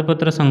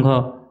ସମ୍ବାଦପତ୍ର ସଂଘ,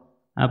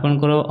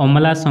 ଆପଣଙ୍କର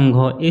ଅମଲା ସଂଘ,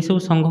 ଏଇସବୁ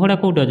ସଂଘ ଗୁଡ଼ା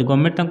କେଉଁଠି ଅଛି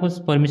ଗଭର୍ଣ୍ଣମେଣ୍ଟ ତାଙ୍କୁ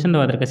ପରମିସନ୍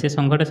ଦେବା ଦରକାର। ସେ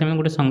ସଂଘଟା ସେମାନେ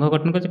ଗୋଟେ ସଂଘ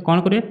ଗଠନ କରିছে କ'ଣ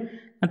କରିବେ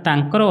ନା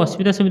ତାଙ୍କର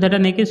ଅସୁବିଧା ସୁବିଧାଟା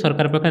ନେଇକି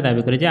ସରକାର ପାଖରେ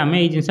ଦାବି କରିବେ ଯେ ଆମେ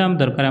ଏଇ ଜିନିଷ ଆମ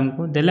ଦରକାର,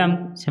 ଆମକୁ ଦେଲେ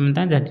ସେମାନେ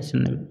ତାଙ୍କ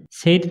ଡିସିସନ୍ ନେବେ।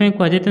 ସେଇଥିପାଇଁ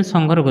କୁହାଯାଏ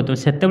ସଂଘର ଗୌରବ।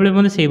 ସେତେବେଳେ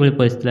ମଧ୍ୟ ସେଇଭଳି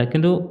ପରିସ୍ଥିତି ଥିଲା,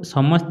 କିନ୍ତୁ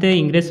ସମସ୍ତେ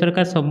ଇଂରେଜ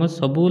ସରକାର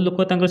ସବୁ ଲୋକ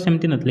ତାଙ୍କର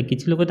ସେମିତି ନଥିଲେ,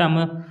 କିଛି ଲୋକ ତ ଆମ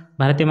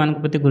ଭାରତୀୟମାନଙ୍କ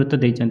ପ୍ରତି ଗୁରୁତ୍ୱ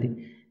ଦେଇଛନ୍ତି।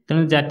 ତେଣୁ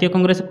ଜାତୀୟ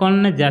କଂଗ୍ରେସ କ'ଣ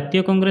ନା ଜାତୀୟ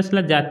କଂଗ୍ରେସ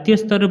ହେଲା ଜାତୀୟ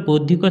ସ୍ତରରେ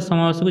ବୌଦ୍ଧିକ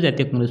ସମାବେଶକୁ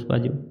ଜାତୀୟ କଂଗ୍ରେସ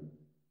କୁହାଯିବ।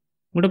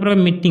 ଗୋଟେ ପ୍ରକାର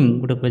ମିଟିଂ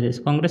ଗୋଟେ କୁହାଯାଏ।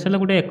 କଂଗ୍ରେସ ହେଲା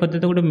ଗୋଟେ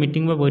ଏକତ୍ରିତ ଗୋଟେ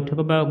ମିଟିଂ ବା ବୈଠକ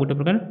ବା ଗୋଟେ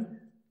ପ୍ରକାର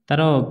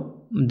ତାର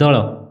ଦଳ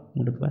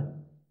ଗୋଟେ ପ୍ରକାର।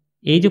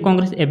 ଏଇ ଯେଉଁ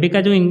କଂଗ୍ରେସ ଏବେକା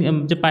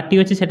ଯେଉଁ ପାର୍ଟି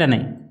ଅଛି ସେଇଟା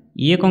ନାହିଁ,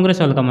 ଇଏ କଂଗ୍ରେସ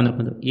ଅଲଗା ମନେ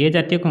ରଖନ୍ତୁ। ଇଏ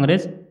ଜାତୀୟ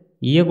କଂଗ୍ରେସ,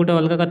 ଇଏ ଗୋଟେ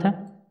ଅଲଗା କଥା।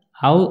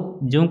 ଆଉ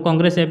ଯେଉଁ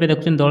କଂଗ୍ରେସ ଏବେ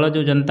ଦେଖୁଛନ୍ତି ଦଳ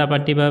ଯେଉଁ ଜନତା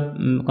ପାର୍ଟି ବା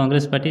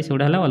କଂଗ୍ରେସ ପାର୍ଟି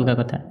ସେଗୁଡ଼ା ହେଲା ଅଲଗା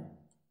କଥା।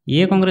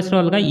 ଇଏ କଂଗ୍ରେସର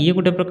ଅଲଗା, ଇଏ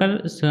ଗୋଟେ ପ୍ରକାର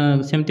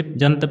ସେମିତି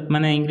ଜନତା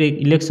ମାନେ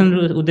ଇଲେକ୍ସନ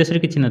ଉଦ୍ଦେଶ୍ୟରେ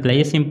କିଛି ନଥିଲା,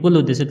 ଇଏ ସିମ୍ପଲ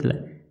ଉଦ୍ଦେଶ୍ୟ ଥିଲା।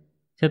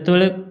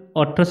 ସେତେବେଳେ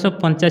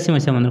 1885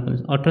 ମସିହା ମନେ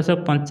ରଖନ୍ତୁ।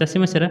 1885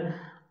 ମସିହାରେ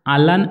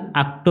ଆଲାନ୍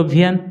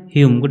ଅକ୍ଟାଭିଆନ୍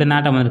ହ୍ୟୁମ୍ ଗୋଟେ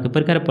ନାଁଟା ମନେ ରଖିବେ,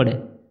 ପରୀକ୍ଷାରେ ପଡ଼େ।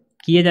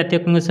 କିଏ ଜାତୀୟ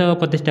କଂଗ୍ରେସ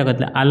ପ୍ରତିଷ୍ଠା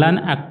କରିଥିଲେ? ଆଲାନ୍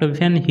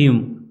ଅକ୍ଟାଭିଆନ୍ ହ୍ୟୁମ୍,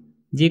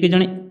 ଯିଏକି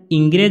ଜଣେ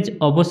ଇଂରେଜ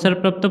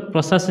ଅବସରପ୍ରାପ୍ତ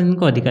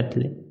ପ୍ରଶାସନିକ ଅଧିକାରୀ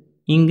ଥିଲେ।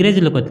 ଇଂରେଜ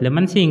ଲୋକ ଥିଲେ,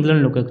 ମାନେ ସେ ଇଂଲଣ୍ଡ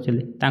ଲୋକ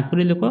ଆକ୍ଚୁଆଲି।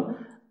 ତାଙ୍କରି ଲୋକ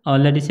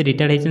ଅଲରେଡ଼ି ସେ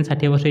ରିଟାୟାର୍ଡ଼ ହେଇଛନ୍ତି,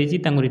 60 ବର୍ଷ ହେଇଛି,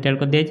 ତାଙ୍କୁ ରିଟାୟାର୍ଡ଼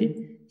କରିଦିଆଯାଇଛି।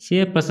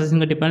 ସିଏ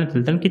ପ୍ରଶାସନିକ ଡିପାର୍ଟମେଣ୍ଟ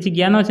ଥିଲେ, ତେଣୁ କିଛି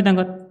ଜ୍ଞାନ ଅଛି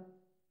ତାଙ୍କର।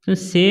 ତେଣୁ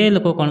ସେ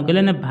ଲୋକ କ'ଣ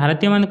କଲେ ନା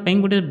ଭାରତୀୟମାନଙ୍କ ପାଇଁ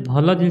ଗୋଟେ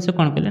ଭଲ ଜିନିଷ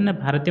କ'ଣ କଲେ ନା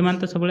ଭାରତୀୟମାନେ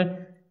ତ ସବୁବେଳେ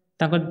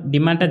ତାଙ୍କ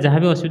ଡିମାଣ୍ଡଟା ଯାହା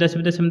ବି ଅସୁବିଧା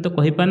ସେମାନେ ତ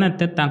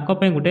କହିପାରୁନାହାନ୍ତି, ତାଙ୍କ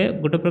ପାଇଁ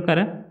ଗୋଟେ ପ୍ରକାର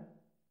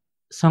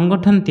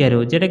ସଂଗଠନ ତିଆରି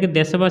ହେବ ଯେଉଁଟାକି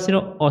ଦେଶବାସୀର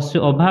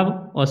ଅଭାବ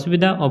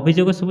ଅସୁବିଧା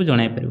ଅଭିଯୋଗ ସବୁ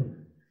ଜଣାଇପାରିବ।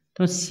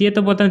 ତେଣୁ ସିଏ ତ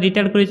ବର୍ତ୍ତମାନ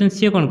ରିଟାୟାର୍ଡ଼ କରିଛନ୍ତି,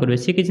 ସିଏ କ'ଣ କରିବେ?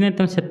 ସିଏ କିଛି ନାହିଁ।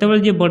 ତେଣୁ ସେତେବେଳେ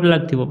ଯିଏ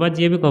ବଡ଼ଲାଟ ଥିବ ବା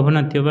ଯିଏ ବି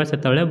ଗଭର୍ଣ୍ଣର ଥିବ ବା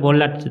ସେତେବେଳେ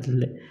ବଡ଼ଲାଟ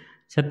ଥିଲେ,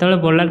 ସେତେବେଳେ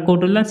ବଡ଼ଲାଟ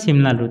କେଉଁଠି ରହୁଥିଲା?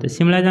 ସିମଲାରେ ରହୁଥିଲେ।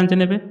 ସିମଲା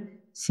ଜାଣିଛନ୍ତି ଏବେ?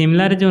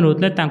 ସିମଲାରେ ଯେଉଁ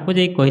ରହୁଥିଲେ ତାଙ୍କୁ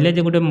ଯାଇ କହିଲେ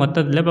ଯେ ଗୋଟେ ମତ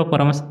ଦେଲେ ବା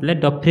ପରାମର୍ଶ ଦେଲେ,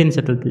 ଡଫରିନ୍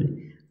ସେତେବେଳେ ଥିଲେ।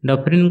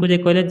 ଡଫରିନ୍କୁ ଯାଇ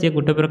କହିଲେ ଯେ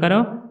ଗୋଟେ ପ୍ରକାର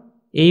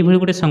ଏଇଭଳି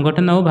ଗୋଟେ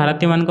ସଂଗଠନ ହେବ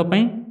ଭାରତୀୟମାନଙ୍କ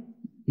ପାଇଁ,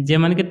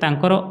 ଯେଉଁମାନେ କି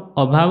ତାଙ୍କର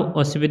ଅଭାବ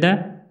ଅସୁବିଧା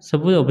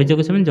ସବୁ ଅଭିଯୋଗ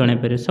ସେମାନେ ଜଣାଇ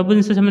ପାରିବେ। ସବୁ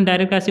ଜିନିଷ ସେମାନେ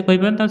ଡାଇରେକ୍ଟ ଆସି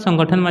କହିପାରିବେ, ତାଙ୍କ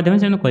ସଂଗଠନ ମାଧ୍ୟମରେ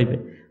ସେମାନେ କହିବେ।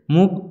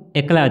 ମୁଁ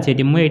ଏକଲା ଅଛି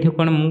ଏଠି, ମୁଁ ଏଇଠି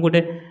କ'ଣ ମୁଁ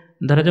ଗୋଟେ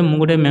ଧରାଯାଉ ମୁଁ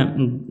ଗୋଟେ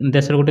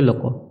ଦେଶର ଗୋଟେ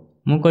ଲୋକ,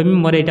 ମୁଁ କହିବି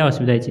ମୋର ଏଇଟା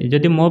ଅସୁବିଧା ହେଇଛି।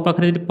 ଯଦି ମୋ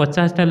ପାଖରେ ଯଦି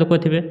 50ଟା ଲୋକ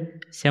ଥିବେ,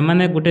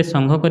 ସେମାନେ ଗୋଟେ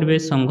ସଂଘ କରିବେ,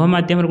 ସଂଘ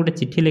ମାଧ୍ୟମରେ ଗୋଟେ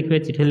ଚିଠି ଲେଖିବେ,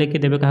 ଚିଠି ଲେଖି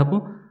ଦେବେ କାହାକୁ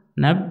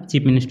ନା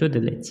ଚିଫ୍ ମିନିଷ୍ଟର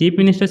ଦେଲେ। ଚିଫ୍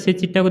ମିନିଷ୍ଟର ସେ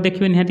ଚିଠିଟାକୁ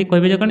ଦେଖିବେ, ନିହାତି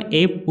କହିବେ ଯେ କ'ଣ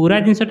ଏଇ ପୁରା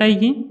ଜିନିଷଟା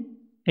ହିଁ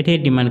ଏଠି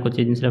ଡିମାଣ୍ଡ କରୁଛି,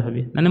 ଏ ଜିନିଷଟା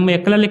ଭାବିବେ। ମାନେ ମୁଁ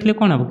ଏକଲା ଲେଖିଲେ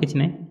କ'ଣ ହେବ? କିଛି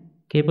ନାହିଁ,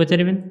 କେହି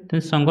ପଚାରିବେନି।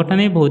 ତେଣୁ ସଂଗଠନ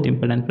ହିଁ ବହୁତ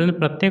ଇମ୍ପୋର୍ଟାଣ୍ଟ। ତେଣୁ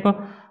ପ୍ରତ୍ୟେକ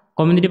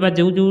କମ୍ୟୁନିଟି ବା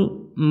ଯେଉଁ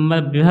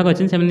ବିଭାଗ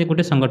ଅଛନ୍ତି ସେମାନେ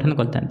ଗୋଟେ ସଂଗଠନ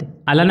କରିଥାନ୍ତି।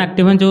 ଆଲାନ୍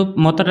ଅକ୍ଟାଭିଆନ୍ ଯେଉଁ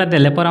ମତଟା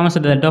ଦେଲେ, ପରାମର୍ଶ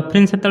ଦେଲେ,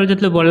 ଡଫରିନ୍ ସେତେବେଳେ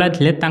ଯେତେବେଳେ ବଡ଼ଲା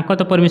ଥିଲେ ତାଙ୍କ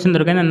ତ ପରମିସନ୍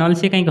ଦରକାର ନା, ନହେଲେ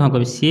ସିଏ କାହିଁକି ହଁ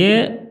କହିବେ? ସିଏ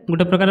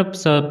ଗୋଟେ ପ୍ରକାର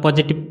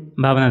ପଜିଟିଭ୍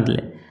ଭାବନା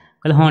ଦେଲେ,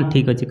 କହିଲେ ହଁ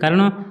ଠିକ୍ ଅଛି।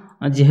 କାରଣ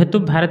ଯେହେତୁ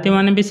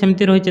ଭାରତୀୟମାନେ ବି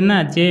ସେମିତି ରହିଛନ୍ତି ନା,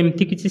 ଯେ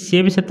ଏମିତି କିଛି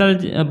ସିଏ ବି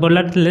ସେତେବେଳେ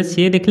ବଡ଼ଲା ଥିଲେ,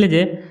 ସିଏ ଦେଖିଲେ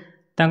ଯେ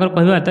ତାଙ୍କର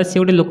କହିବା କଥା ସିଏ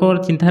ଗୋଟେ ଲୋକର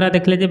ଚିନ୍ତାଧାରା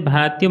ଦେଖିଲେ ଯେ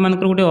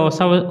ଭାରତୀୟମାନଙ୍କର ଗୋଟେ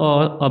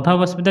ଅଭାବ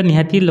ଅସୁବିଧା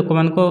ନିହାତି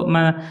ଲୋକମାନଙ୍କ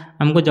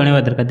ଆମକୁ ଜଣାଇବା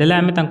ଦରକାର, ଦେଲେ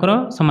ଆମେ ତାଙ୍କର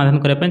ସମାଧାନ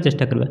କରିବା ପାଇଁ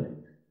ଚେଷ୍ଟା କରିବା।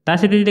 ତା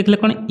ସହିତ ଦେଖିଲେ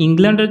କ'ଣ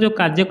ଇଂଲଣ୍ଡର ଯେଉଁ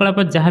କାର୍ଯ୍ୟକଳାପ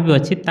ଯାହା ବି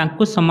ଅଛି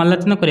ତାଙ୍କୁ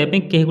ସମାଲୋଚନା କରିବା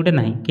ପାଇଁ କେହି ଗୋଟେ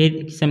ନାହିଁ,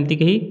 ସେମିତି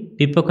କେହି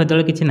ବିପକ୍ଷ ଦଳ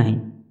କିଛି ନାହିଁ।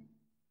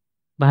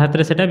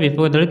 ଭାରତରେ ସେଟା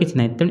ବିପକ୍ଷ ଦଳ କିଛି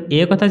ନାହିଁ। ତେଣୁ ଏ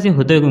କଥା ସେ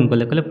ହୃଦୟଙ୍ଗମ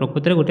କଲେ, କହିଲେ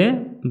ପ୍ରକୃତରେ ଗୋଟେ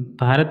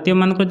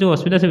ଭାରତୀୟମାନଙ୍କର ଯେଉଁ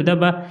ଅସୁବିଧା ସୁବିଧା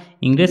ବା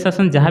ଇଂରେଜ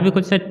ଶାସନ ଯାହା ବି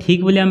କରୁଛି ସେଟା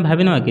ଠିକ୍ ବୋଲି ଆମେ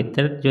ଭାବି ନେବା କି,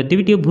 ଯଦି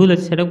ବି ଟିକେ ଭୁଲ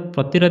ଅଛି ସେଟାକୁ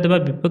ପ୍ରତିରୋଧ ବା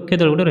ବିପକ୍ଷ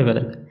ଦଳ ଗୋଟେ ରହିବା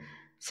ଦରକାର।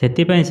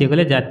 ସେଥିପାଇଁ ସିଏ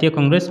କହିଲେ ଜାତୀୟ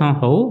କଂଗ୍ରେସ ହଁ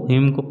ହଉ,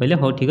 ହ୍ୟୁମ୍ଙ୍କୁ କହିଲେ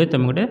ହଉ ଠିକ୍ ଅଛି,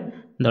 ତୁମେ ଗୋଟେ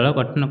दल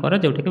गठन कर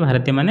जोटा कि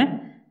भारतीय माने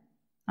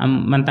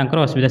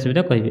असुविधा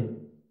सुविधा कहे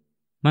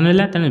मन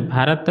रहा तेना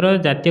भारतर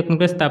जातीय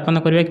कांग्रेस स्थापन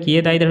करने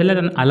किए दायी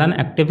रहा आलान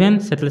एक्टिवियन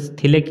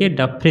से किए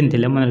डफरिन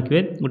थे मन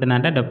रखिए गोटे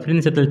नाटा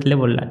डफरिन से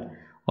बोलला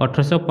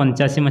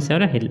 1885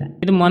 मसीहार है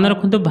कि मन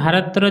रखु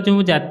भारतर जो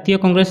जातीय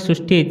कांग्रेस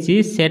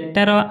सृष्टि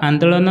सेटार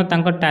आंदोलन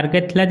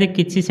टार्गेट थिला जे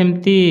किसी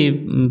सेमती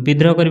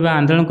विद्रोह करबा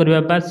आंदोलन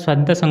करबा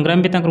स्वाधीनता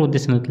संग्राम भी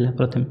उद्देश्य नथिला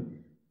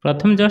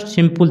प्रथम जस्ट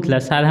सिंपल थिला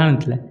साधारण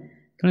थिला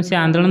क्यों से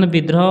आंदोलन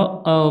विद्रोह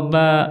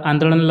बा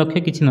आंदोलन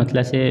लक्ष्य किसी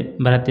नथिला से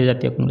भारतीय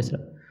जातीय कांग्रेस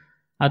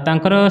आर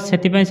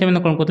से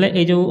कौन करते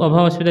ये जो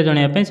अभाव असुविधा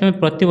जनवाई से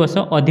प्रति वर्ष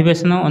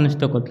अधिवेशन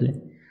अनुष्ठित करते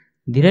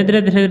धीरे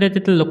धीरे धीरे धीरे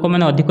जो लोक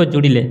मैंने अधिक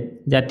जोड़े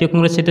जातीय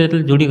कांग्रेस सहित जो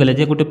जोड़ीगले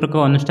जे गोटे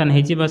प्रकार अनुष्ठान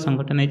हो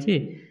संगठन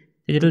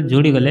हो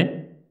जोड़ीगले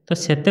तो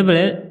सेते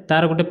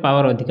तार गोटे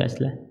पावर अधिक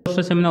आसला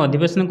से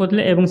अधिवेशन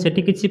करते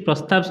से किसी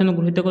प्रस्ताव से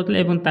गृहीत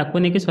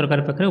करते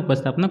सरकार पाखे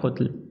उपस्थापन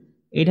करते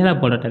यहाँ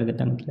बड़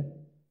टार्गेट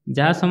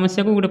जहाँ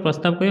समस्या को गोटे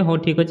प्रस्ताव कहे हाँ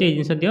ठीक अच्छे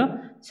ये जिन दियो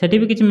सेठी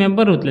भी किसी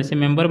मेम्बर होते से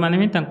मेम्बर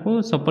मैंने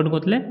सपोर्ट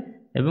करते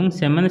एवं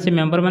से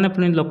मेम्बर मैंने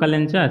पुणी लोकाल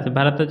इंचार्ज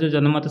भारत जो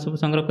जनमत सब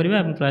संग्रह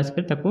करवा प्रयास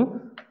कर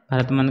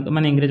भारत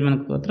मान इंग्रेज मान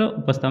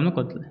उपस्थापन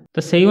करते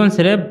तो से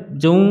अनुसार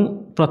जो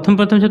प्रथम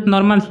जो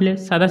नॉर्मल थे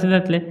सादा सीधा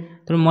थे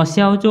तो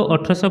मसीहा हूँ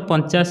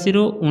 1885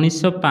 रु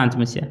 1905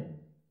 मसीहा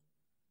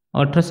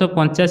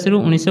 1885 रु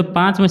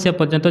 1905 मसीहा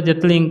पर्यंत जो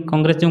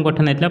कांग्रेस जो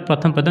गठन होता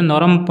प्रथम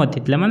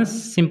नरमपंथी थे माने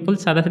सिंपल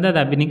सादा सीधा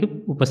दाबी नहीं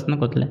उपस्थापन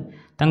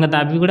करते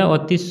दाबी गुड़ा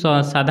अति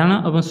साधारण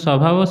और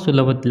स्वभाव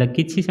सुलभ था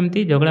किसी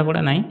सेमती झगड़ा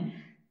फगड़ा ना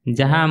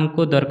जहाँ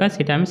आमको दरकार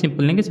से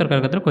सिंपल नहीं कि सरकार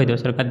कतर कहीदेव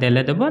सरकार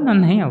देले देव ना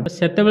नहीं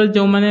से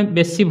जो मैंने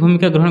बेसी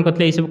भूमिका ग्रहण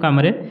करते यू कम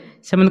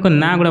से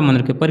ना गुड़ा मन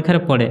रखे परीक्षार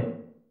पड़े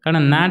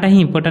कारण नाटा ही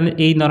इंपोर्टाट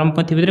यही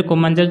नरमपंथी भितर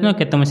कौन जाऊँ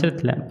केत मसीह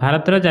था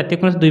भारतर जातीय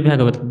कांग्रेस दुई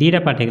भाग दुईटा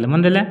पार्ट होगा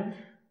मन रहा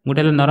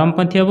गोटे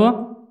नरमपंथी हम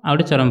आ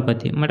गए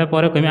चरमपंथी मुझे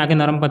पर कह आगे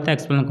नरमपंथी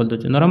एक्सप्लेन कर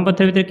दूँ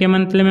नरमपंथी भितर किए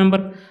मानते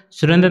मेम्बर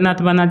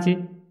सुरेंद्रनाथ बानार्जी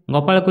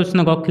गोपाल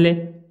कृष्ण गोखले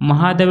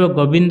महादेव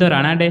गोविंद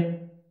राणाडे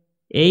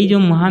यही जो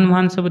महान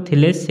महान सब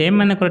थिले से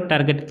मानकर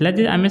टार्गेट थिला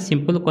जे आमे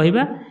सिंपल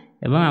कहबा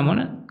एवं आम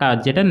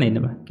कार्यटा नहीं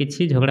देवा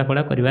किसी झगड़ा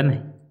फगड़ा करवा ना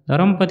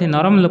नरमपंथी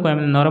नरम लोक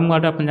नरम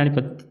गाड़ आप जान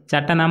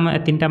चार्टा नाम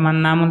 3टा मान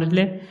नाम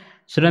रखले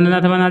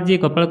सुरेंद्रनाथ बानार्जी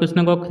गोपाल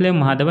कृष्ण गोखले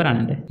महादेव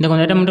राणाडे देखो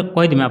ये मुझे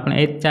कहीदेमी आप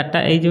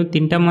 4टा जो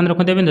 3टा मन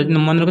रखते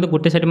मन रखते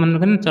गोटे साइड मन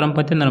रखते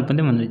चरमपंथी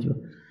नरमपंथी मन रही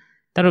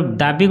तार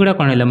दाबी गुड़ा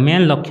कौन है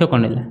मेन लक्ष्य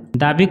कौन है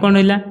दाबी कौन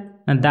है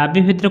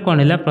दाबी भितर कौन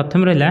है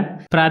प्रथम रहा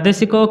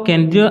प्रादेशिक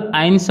केंद्रीय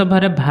आईन सभा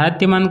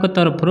भारतीय मान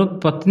तरफ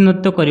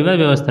प्रतिनिधित्व करने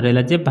व्यवस्था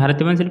रहा जे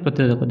भारतीय मान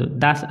प्रतिनिधित्व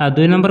कर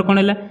 2 नंबर कौन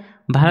है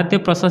भारतीय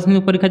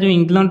प्रशासनिक परीक्षा जो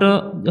इंग्लैंड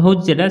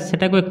होटा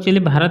एक्चुअली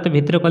भारत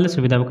भितर कले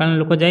सुविधा हो कारण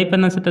लोक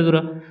जापार से दूर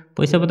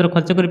पैसा पत्र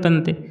खर्च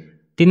करते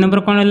 3 नंबर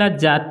कौन है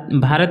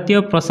भारतीय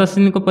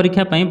प्रशासनिक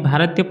परीक्षा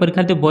भारतीय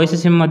परीक्षार्थी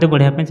बयस सीमा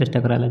बढ़ाई चेष्टा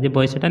कराला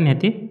बयसटा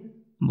निहाती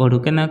बढ़ू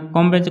क्या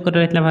कम बेच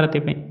कर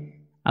भारतीय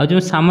आ जो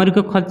सामरिक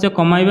खर्च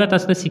कमाइबा ता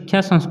सहित शिक्षा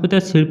संस्कृति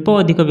और शिल्प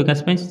अधिक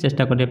विकास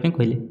चेष्टा करने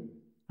कहले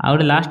आ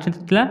गए लास्ट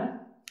था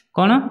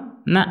कौन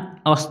ना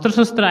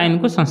अस्त्रशस्त्र आईन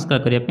को संस्कार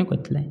करने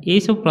कहते यही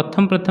सब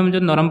प्रथम जो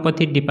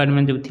नरमपंथी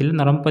डिपार्टमेंट जो थे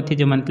नरमपंथी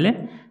जो मानते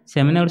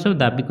से सब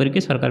दाबी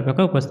करके सरकार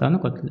पाखे उपस्थापन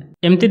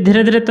करते एमती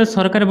धीरे धीरे तो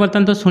सरकार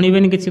बर्तमान तो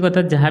शुणबेनि किसी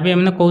कथा जहाँ भी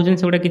एम कहते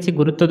से किसी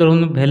गुरुत्व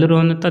रोन भैल्यू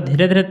रोन तो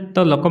धीरे धीरे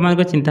तो लोक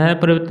मान चिंताधारा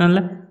परिवर्तन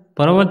है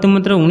परवर्ती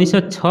मध्य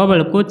 1906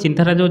 बेलू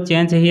चिंताधारा जो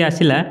चेंज ही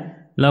आसला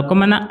लोक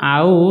मैंने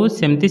आउ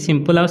सेमती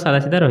सिंपल आ सादा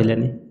सीधा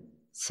रही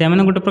से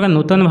गोटे प्रकार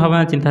नूतन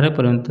भावना चिंताधारा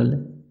परिणत है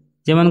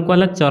जो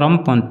कहला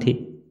चरमपंथी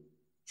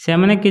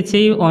से किसी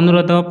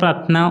अनुरोध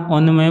प्रार्थना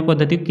अनुमय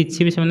पद्धति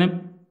किसी भी से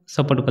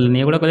सपोर्ट कले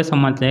एगुड़ा कहे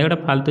समाज था ये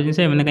फालतू जिन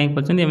एम कहीं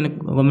कर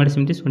गवर्नमेंट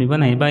सेमती शुणव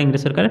ना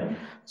इंग्रेज सरकार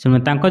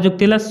शुणव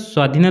जुक्ति है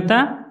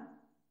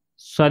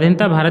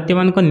स्वाधीनता भारतीय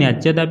मान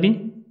न्याज्य दाबी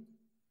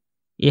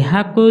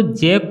यहाँ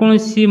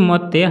जेकोसी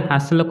मते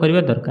हासिल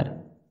करने दरकार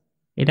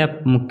यहाँ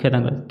मुख्य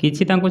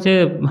किसी से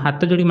हाथ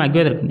जोड़ी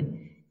मांगे दरकार नहीं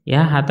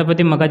यह हाथ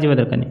प्रति मगा जा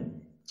दरकार नहीं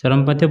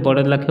चरमपंथी बड़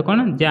लक्ष्य कौन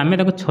जे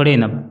आम छड़े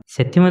ना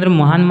से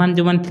महान महान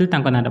जो मैंने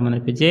नाटा मन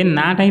रखिए जे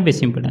नाटा ही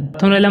बेस इंपोर्टाट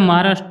प्रथम रहा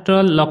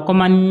महाराष्ट्र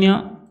लोकमान्य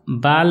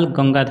बाल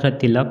गंगाधर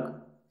तिलक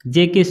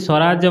जे कि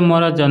स्वराज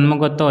मोर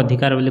जन्मगत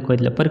अधिकार बोली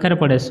कहते परीक्षा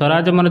पढ़े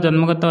स्वराज मोर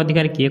जन्मगत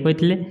अधिकार किए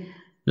कहते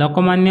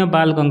लोकमान्य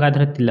बाल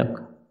गंगाधर तिलक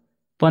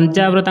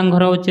पंजाब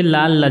घर हूँ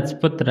लाल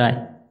लाजपत राय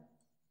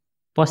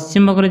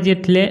पश्चिम बंग जी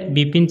थे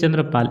विपिन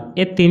चंद्र पाल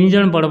ए 3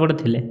 जन बड़ बड़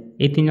थे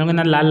ये 3 जन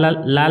ना लाल लाल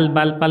लाल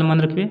बाल पाल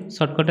मन रखिए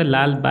सर्टकट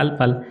लाल बाल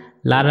पाल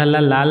लाल रहा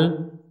लाल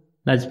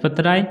लाजपत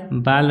राय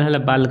बाल रहा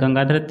बाल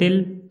गंगाधर तिल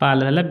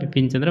पाल रहा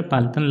विपिन चंद्र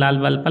पाल तो लाल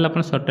बाल पाल आप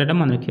सर्टकट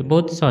मन रखिए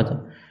बहुत सहज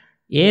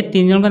ये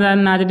 3 जन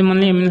ना जब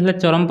मन एम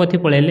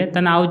चरमपंथी पलैले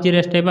तो आउ जी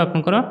रेस्ट है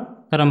आपंकर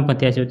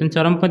चरमपंथी आसो तेनाली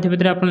चरमपंथी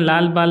भितर आप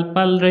लाल बाल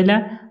पाल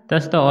रहा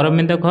सहित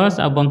अरविंद घोष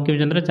और बंकिम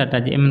चंद्र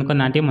चटर्जी एम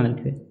ना मन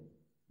रखिए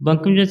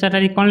बंकिम चंद्र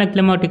चटर्जी कौन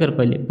लिखते मैं टिकर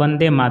कहली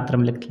वंदे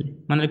मातरम लिखते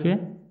मन रखिए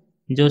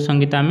जो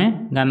संगीत आम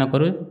गान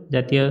करूँ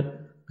जातीय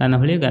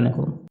गानभली गान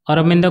को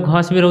अरविंद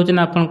घोष भी रोचन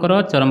आपंकर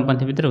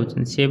चरमपंथी भितर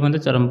रोचन सी बंद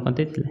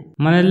चरमपंथी थे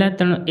मन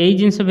तेणु यही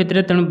जिनस भितर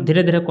तेणु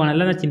धीरे धीरे कौन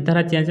है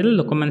चिंताधारा चेंज है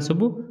लोक मैंने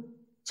सब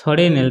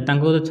छड़े ने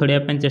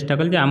छड़ाई चेष्टा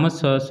कले आम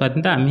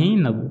स्वाधीनता आम ही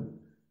नबू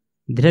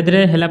धीरे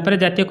धीरे है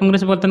जातीय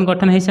कांग्रेस बर्तमान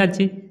गठन हो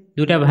सारी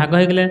जोटा भाग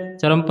हो गले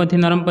चरमपंथी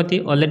नरमपंथी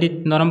अलरेडी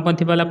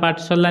नरमपंथी वाला पार्ट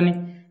सरलानी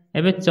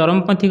एवं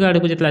चरमपंथी आड़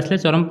को जो आसे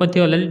चरमपंथी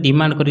अलरेडी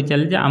डिमांड कर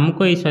चले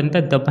आमको ये स्वाधीनता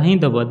दबा ही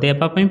दब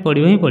देवाई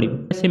पड़ो ही पड़ो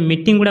से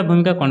मीटिंग गुड़ा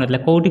भूमिका कौन था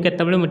कौटी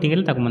केतबे मीटिंग है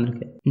मन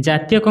रखे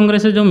जातीय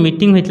कांग्रेस जो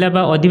मीटिंग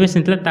होता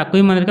अधिवेशन होता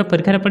ही मन रखा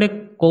परीक्षा पड़े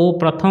कौ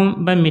प्रथम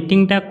बा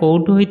मीटिंगटा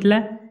कौटू होता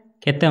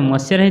केते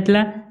मसीहार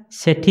होता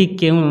सेठी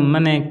के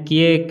माने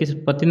किए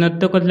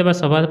प्रतिनिधित्व करते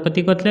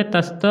सभापति करते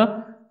सहित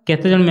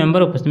केते जन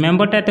मेंबर उपस्थित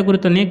मेंबरटा एत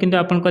गुरुत्व नहीं किंतु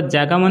आपन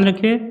जगह मन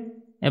रखिए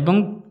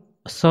एवं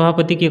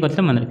सभापति किए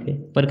करते मन रखिए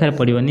परीक्षा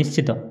पड़ो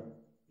निश्चित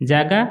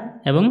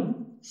जगह एवं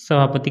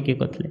सभापति किए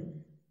करते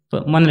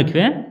मन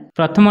रखिए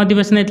प्रथम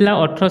अधिवेशन होता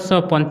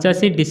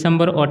 1885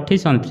 डिसेम्बर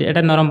 28-29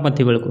 एटा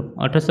नरमपंथी बेलू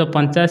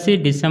 1885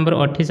 डिसेम्बर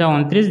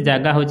 28-29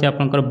 जगह हूँ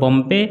आपंकर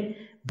बम्बे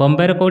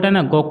बम्बे कौटा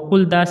ना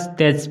गोकुल दास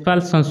तेजपाल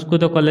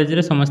संस्कृत कॉलेज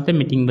रे समस्ते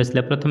मीटिंग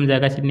बसले प्रथम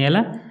जगह से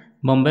निला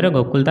बम्बे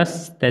गोकुल दास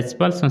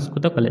तेजपाल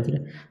संस्कृत कॉलेज रे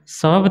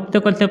सभापतित्व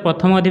करते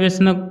प्रथम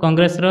अधिवेशन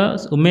कांग्रेस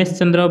उमेश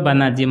चंद्र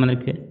बानार्जी मन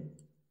रखिए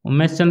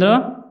उमेश चंद्र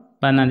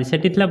बानार्जी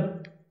सेठी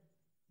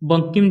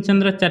बंकिम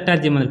चंद्र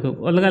चटर्जी मन रखिए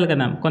अलग अलग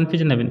नाम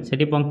कन्फ्यूजन हेनी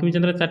से बंकिम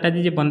चंद्र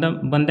चटर्जी जी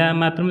बंदा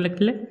मातरम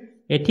लिखिले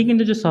एठी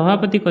किंतु जो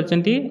सभापति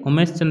करछंती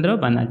उमेश चंद्र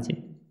बानार्जी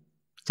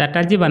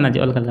चटर्जी बानार्जी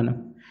अलग अलग नाम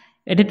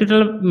एठी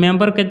टोटल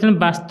मेंबर के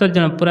 72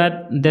 जन पूरा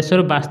देश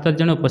 72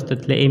 जन उपस्थित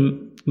थे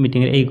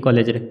मीटिंग रे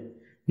कॉलेज रे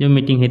जो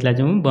मीटिंग होता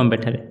जो बम्बे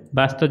ठारे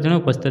 72 जन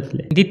उपस्थित थे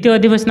द्वितीय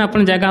अधिवेशन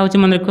अपन जगह हूँ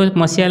मन रख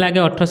मसीहा लगे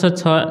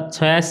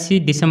 1886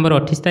 डिसेम्बर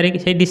 28 तारीख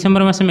से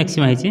डिसेम्बर मस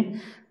मैक्सीम होती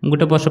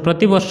गोटे वर्ष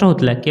प्रति वर्ष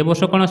होता के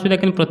वर्ष कौन असुविधा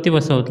कि प्रति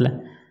वर्ष होता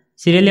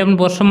सीरियली अपन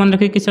वर्ष मन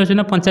रखिए किसी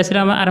असुविधा 85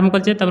 आरंभ कर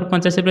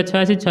 85 पर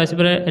 86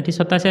 पर ये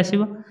 87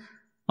 आसो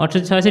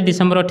 1886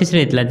 डिसेम्बर 28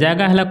 होता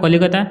जगह है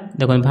कलिकता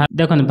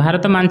देखो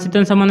भारत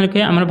मानचित्र सब मन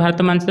रखिए आम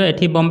भारत मानचित्र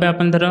ये बम्बे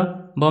अपन धर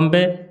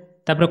बम्बे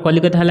तापर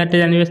कलिकता है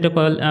जानवे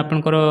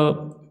आपंकर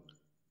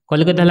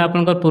कलिकता है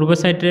आपंकर पूर्व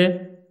साइड्रे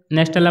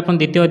नेक्स्ट है अपन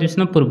द्वितीय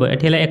अधिवेशन पूर्व ये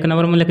 1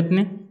 नंबर मुझे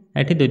लिखी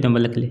ये 2 नंबर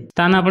लिखली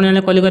स्थान आप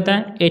कलिकता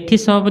ये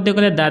सभापति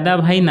कले दादा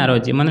भाई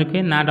नारोजी मन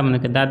रखिए नाटा मन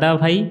रखिए दादा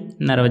भाई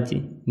नारोजी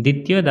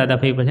द्वितीय दादा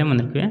भाई बढ़िया मन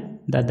रखिए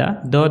दादा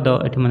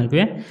ये मन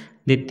रखिए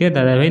द्वितीय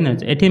दादा भाई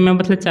नारोजी ये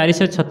मेम्बर थे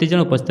 436 जन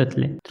उपस्थित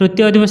थे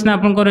तृतीय अधिवेशन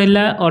आपंक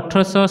रहा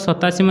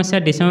 1887 मसीहा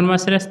डिसेम्बर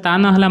मसरे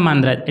स्थान है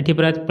मांद्राज ये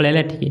पूरा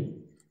पलैला ठीक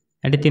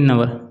ये 3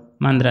 नंबर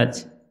मांद्राज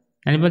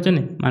जापार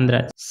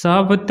मांद्राज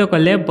सभापतित्व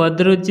कले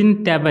बदरुद्दीन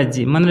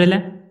त्याबाजी मन रहा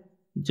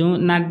जो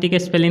ना टी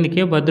स्पेलिंग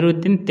देखिए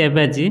बदरुद्दीन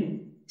त्याबाजी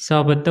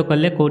सभापतित्व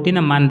कले कौटी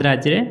ना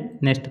मांद्राज रे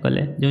नेक्स्ट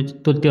कले जो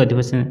तृतीय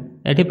अधिवेशन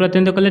ये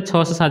प्रतिनिधित्व कले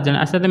 607 जन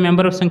आस्ते आस्ते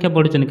मेंबर संख्या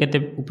बढ़ुन के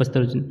उपस्थित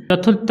होती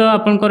चतुर्थ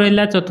आपंक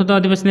रहा चतुर्थ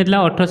अधिवेशन होता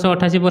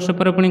 1888 वर्ष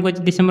पर पुणी कही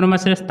डिसेम्बर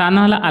मसरे स्थान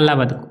है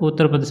आलाबाद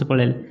उत्तर प्रदेश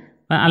पलैले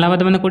आलाबाद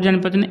मैंने कौट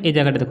जापार ये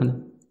जगह देखो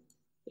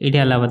ये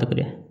आलाबाद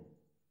करिया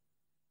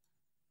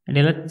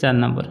ये 4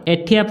 नंबर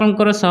एठी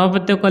आपंकर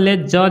सभापतित्व कले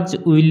जज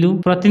उइलू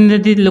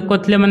प्रतिनिधि लोक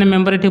थे माने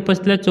मेंबर ये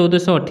उपस्थित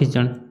 1428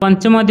 जन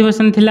पंचम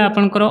अधिवेशन थिला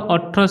आपंकर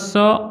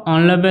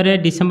 1889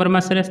 डिसेम्बर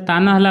मसरे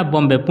स्थान है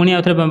बम्बे पुणी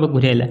आउ थे बम्बे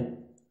घूरीला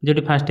जो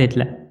फास्ट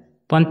होता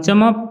पंचम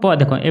प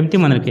देख एमती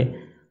मन रखिए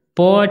प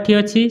एठी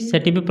अच्छी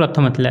सेठी भी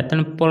प्रथम थिला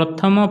तेणु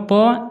प्रथम प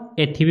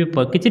एठी भी प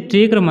किसी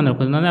ट्रिक मन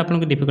रखो ना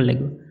आपको डिफिकल्ट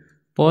लगे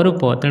परु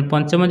प तेणु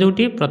पंचम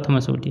जोटी प्रथम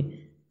सबुठी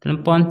तेणु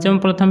पंचम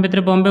प्रथम भितर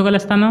बम्बे गला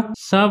स्थान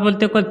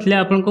सभापति करते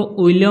आपको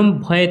विलियम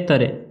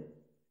भयतरे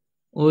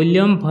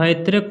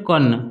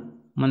कर्ण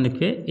मन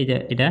देखिए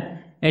यहाँ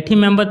एठी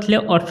मेंबर थे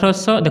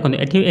 1800 देखो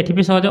एठी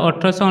भी सहज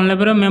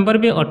 1889 मेंबर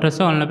भी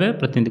 1889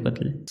 प्रतिनिधि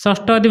करते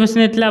षष्ठ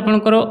अधिवेशन होता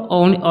आपंकर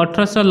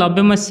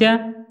 1890 मसीहा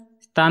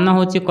स्थान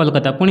हूँ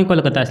कोलकाता पुणी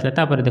कोलकाता आसला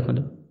तापर देखो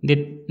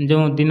जो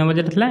 2 नंबर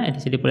जो था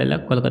ये पलैला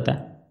कोलकाता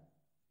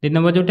 2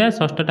 नंबर जोटा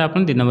षष्ठटा आप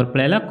 2 नंबर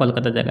पलैला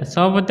कोलकाता जगह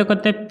सभापति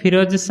करते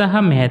फिरोज शाह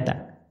मेहता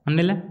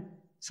अनिला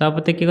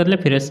सभापति किए करते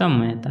फिरोज शाह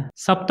मेहता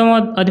सप्तम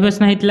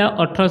अधिवेशन होता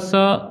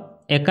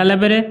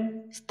 1891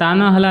 स्थान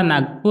है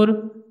नागपुर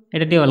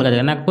ये अलग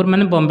जगह नागपुर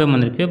माने बम्बे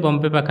मन रखिए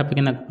बम्बे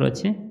पाखापाखि नागपुर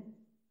अच्छे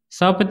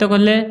सभापति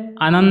कले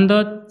आनंद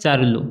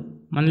चारुलू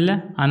मनला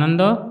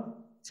आनंद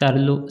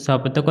चारुलू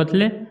सभापति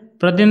करते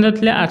प्रतिनिधि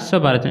थे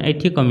 812 जन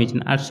ये कमी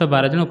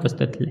 812 जन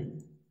उपस्थित थे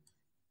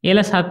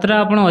ये 7टा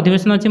आप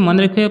अधिवेशन अच्छी मन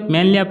रखिए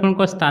मेनली आप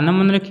स्थान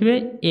मन रखिए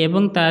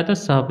एवं तार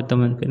सभापति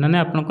मन रखिए ना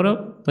आपंकर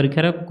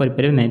परीक्षार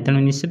करें ना तेणु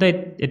निश्चित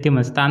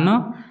ये स्थान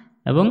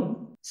एवं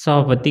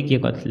सभापति किए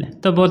करते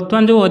तो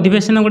बर्तमान जो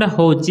अधिवेशन गुड़ा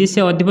होची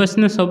से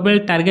अधिवेशन सब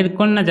टार्गेट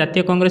कौन ना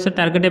जातीय कांग्रेस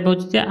टार्गेट ए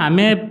आम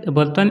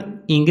बर्तमान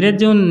इंग्रेज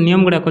जो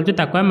नियम गुड़ा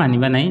कर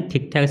मानवा ना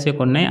ठीक ठाक से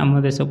करना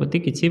आम देश प्रति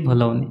किसी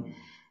भल होनी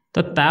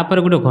तो तापर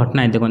गोटे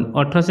घटना देखो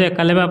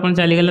 1891 आप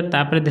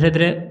चलीगला धीरे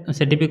धीरे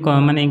से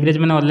माने इंग्रेज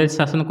मैंने अलरेडी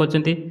शासन कर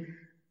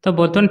तो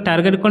बर्तमान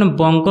टार्गेट कौन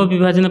बंग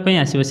विभाजन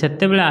आसो से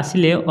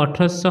आसिले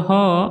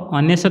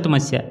 1899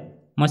 मसीहा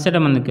मसीहाटा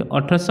मन रखिए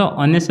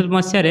 1899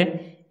 मसीह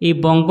ये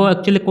बंग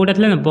एक्चुअली कौटा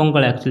था ना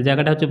बंगला एक्चुअली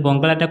जगटा हूँ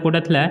बंगलाटा कौटा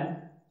था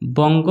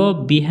बंग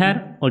बिहार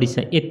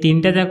ओडिशा ये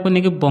तीन टा जाक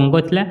नहीं बंग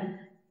था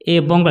ए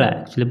बंगला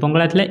एक्चुअली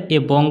बंगला था ए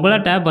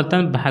बंगलाटा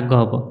बर्तमान भाग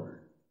हम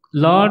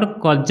लॉर्ड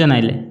कर्जन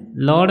आइले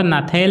लॉर्ड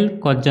नाथाएल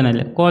कर्जन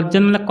आइले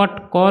कर्जन मतलब कट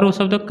कर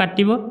शब्द काट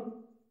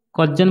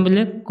कर्जन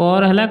बोले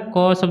कर है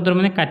क शब्द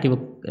मैंने काट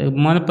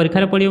मन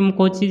परीक्षा पड़ो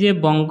मुझे जे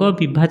बंग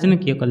विभाजन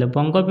किए कले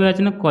बंग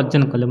विभाजन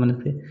कर्जन कले मन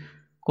रखिए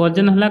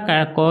कर्जन है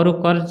कर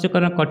कर्ज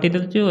कटी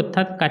देलु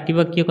अर्थात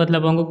काटिबा किए कहला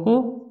बंग को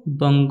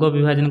बंग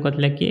विभाजन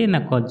करता किए ना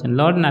कर्जन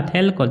लॉर्ड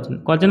नाथाएल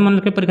कर्जन कर्जन मन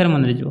रखिए परीक्षा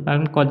मन रही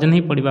कारण कर्जन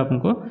ही पड़ा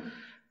आपको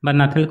बा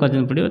नाथाएल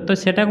कर्जन पड़ो तो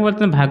सेटा को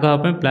बर्तमान भाग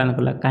हाँपी प्लां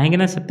कला कहीं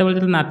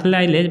जो नाथाएल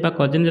आइले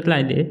कर्जन जो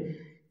आइले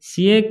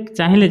सीए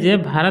चाहिए जे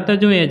भारत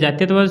जो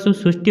जातीयतावाद सब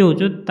सृष्टि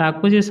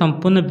हो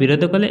संपूर्ण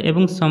विरोध कले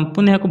और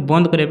संपूर्ण यहाँ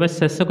बंद करने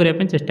शेष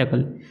करने चेष्टा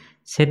कले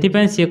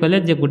से सी कले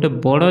गोटे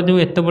बड़ जो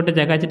एत बड़े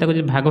जगह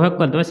अच्छे भाग भाग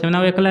करदे से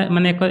एकला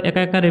माने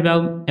एका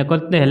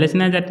एकत्रित हेले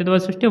सीना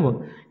जातीयतावाद सृष्टि हम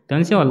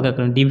तेणु से अलग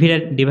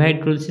कर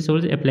डिवाइड रूल से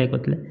सब एप्लाय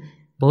करते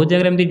बहुत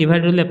जगह एमती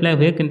डिवाइड रूल एप्लाय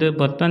हुए कि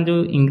बर्तमान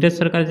जो इंग्रेज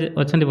सरकार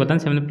अच्छा बर्तमान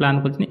से प्लां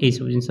कर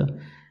सब जिन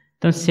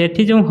तेणु से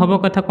जो हम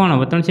कथा कौन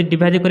हम तेणु से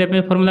डिवाइड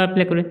करने फर्मुला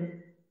एप्लाय करे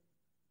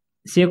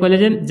सी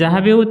कहले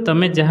जहाँ भी हो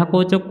तुम्हें जहाँ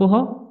कौच कह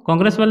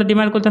कांग्रेस वाला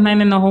डिमांड करते ना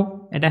न हो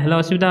यहाँ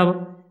असुविधा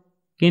हम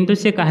किंतु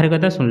सी कहार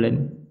कथा शुणिले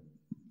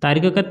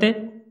तारीख केते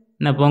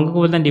ना बंग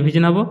को बर्तमान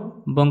डिविजन हम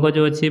बंग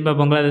जो अच्छी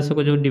बांग्लादेश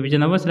को जो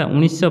डिविजन हम से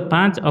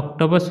 1905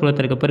 अक्टोबर 16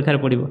 तारीख परीक्षा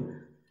पड़ो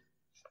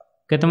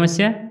केत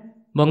मसीहा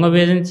बंग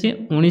विभाजन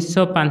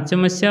 1905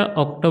 मसीहा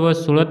अक्टोबर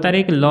 16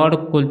 तारीख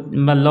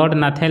लॉर्ड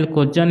नाथाएल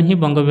कर्जन ही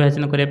बंग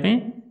विभाजन करने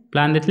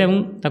प्लान देते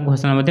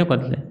घोषणा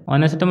करते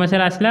 1999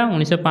 मसीह आसला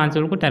 1905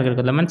 बेलू टार्गेट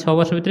करला माने 6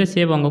 वर्ष भितर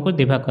से बंग को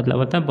दिभाग करला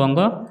बर्तमान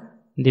बंग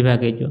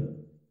दिभाग हो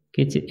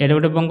किसी एडे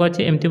गोटे बंग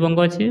अच्छे एमती बंग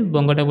अच्छे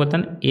बंगटा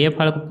बर्तमान ए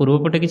फाड़ को पूर्व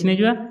पटे किसी नहीं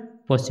जा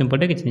पश्चिम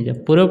पटे किसी नहीं जा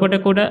पूर्व पटे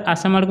कौटा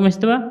आसाम आड़ को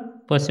मिशिदेवा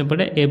पश्चिम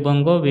पटे ए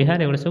बंग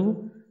बिहार एगुड़ा सब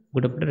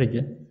गोटे पटे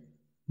रही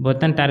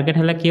बर्तमान टार्गेट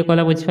है किए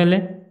कहला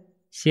बुझिपारे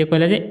सी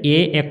कहला जे ए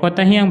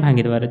एकता ही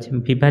भांगी देवार अच्छे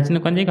विभाजन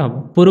कौन जाए हम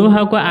पूर्व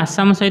भाग को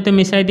आसाम सहित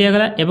मिसाई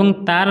दिगला और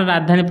तार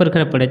राजधानी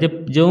परीक्षा पड़े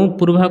जो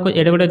पूर्व भाग को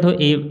एडे गोटे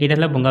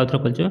यहाँ बंगाउतर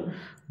कर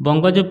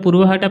बंग जो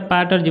पूर्व भागटा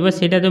पार्ट जीव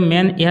से जो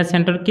मेन यह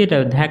सेंटर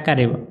किए ढाका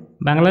रे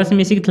बांग्लादेश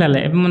मिसिक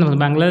मन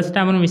बांग्लादेश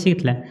आम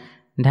मिसिक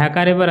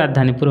ढाका रे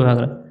राजधानी पूर्व भाग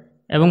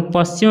और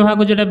पश्चिम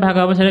भाग जो भाग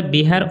हम से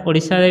बिहार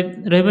ओडिशा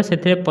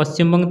रे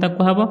पश्चिम बंग तक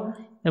हम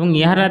और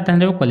यहाँ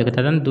राजधानी रही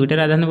कलिकता दुईटा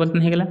राजधानी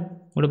बर्तमान होगा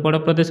गोटे बड़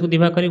प्रदेश को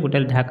दिभाग कर गोटे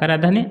ढाका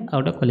राजधानी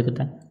और गोटे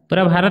कलिकता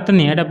पूरा भारत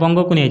नहीं यहाँ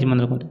बंग को नहीं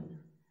मन रखते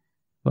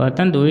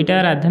बर्तमान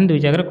दुईटा राजधानी दुई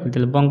जगह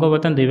खोलते बंग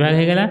बर्तमान दुई भाग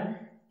होगा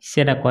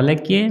सेटा कले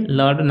किए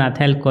लॉर्ड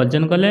नाथाएल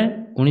कर्जन कले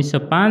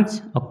 1905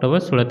 अक्टोबर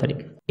 16 तारीख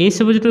ये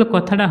सब जो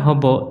कथाटा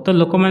हम तो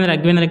लोक मैंने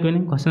रागे ना रागे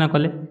घोषणा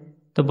कले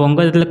तो बंग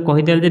जो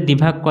कहीदे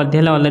दिभाग कर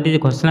दिया अलरेडी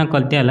घोषणा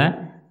कर दिया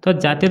तो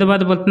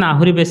जातीयतावाद बर्तमान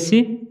आहरी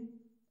बेसी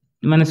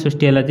माने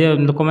सृष्टि है जे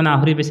लोक मैंने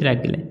आहरी बेसी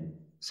रागिले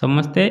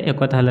समस्ते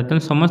एकता है तेणु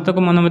समस्त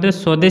को मन मध्य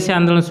स्वदेशी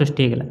आंदोलन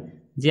सृष्टि होगा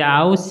जे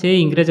आउ से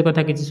इंग्रेज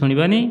कथा किसी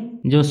शुणवानी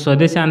जो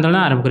स्वदेशी आंदोलन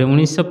आरंभ करे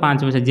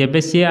 1905 मसीह जब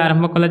सी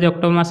आरंभ कला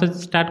अक्टोबर मास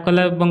स्टार्ट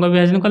कला बंग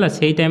विभाजन कला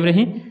से टाइम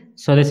ही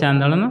स्वदेशी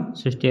आंदोलन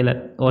सृष्टि है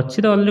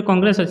अच्छी तो अलरेडी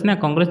कांग्रेस अच्छी ना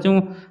कांग्रेस जो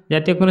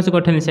जातीय कांग्रेस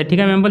गठन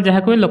सेठिका मेम्बर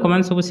जहाँ कहे लोक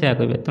मैंने सब से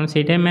कहे तेणु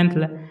से टाइम मेन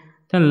था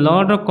तेणु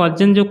लॉर्ड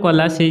कर्जन जो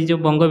कला से जो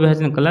बंग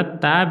विभाजन कला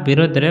ता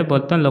विरोध में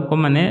बर्तमान लोक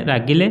मैंने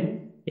रागिले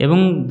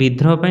एवं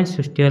विद्रोह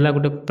सृष्टि है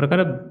गोटे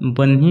प्रकार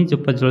बन्ही जो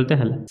प्रज्वलित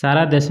है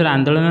सारा देश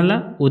आंदोलन है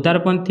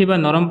उदारपंथी व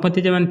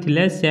नरमपंथी जो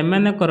मैंने से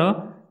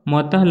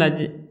मत है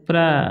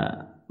पूरा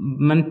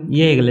मान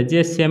ये गले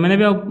जे से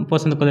भी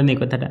पसंद कले नहीं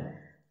कथाटा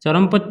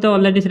चरमपंथी तो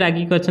अलरेडी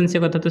रागिक अच्छा से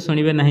कथा तो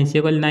शुणे ना सी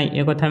कहले ना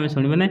ये कथा आम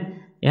शुणे ना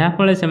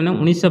याफल से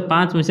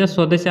 1905 मसीहा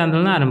स्वदेशी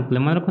आंदोलन आरंभ कले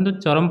मन रखते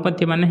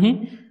चरमपंथी मैंने ही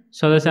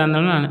स्वदेशी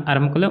आंदोलन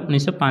आरंभ कले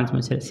 1905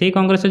 मसीह से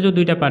कांग्रेस जो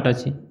दुईटा पार्ट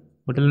अच्छी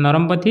गोटे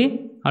नरमपंथी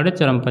और गोटे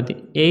चरमपंथी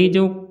यही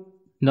जो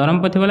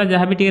नरमपंथी वाला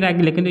जहाँ भी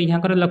रागिले कि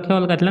यहाँ लक्ष्य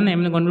अलग था ना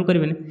एम गंडगोल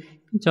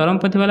करेंगे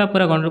चरमपंथी वाला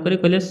पूरा गंडगोल कर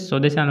कहले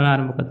स्वदेशी आंदोलन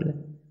आरंभ करते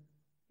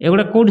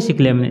एगुड़ा कौट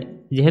शिखले मैंने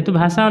जेहेतु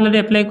भाषा अलरेडी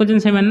एप्लाय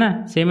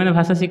कर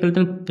भाषा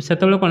शिखले से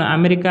कौन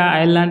अमेरिका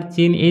आयरलैंड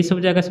चीन यही सब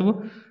जगह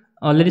सब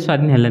अलरेडी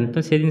स्वाधीन है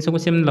तो से जिन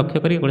को लक्ष्य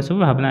कर सब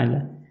भावना आला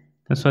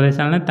तो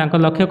स्वदेशी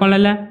आंदोलन लक्ष्य कौन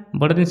है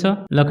बड़ जिन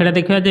लक्ष्यटा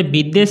देखा जे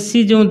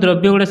विदेशी जो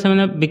द्रव्य गुड़ा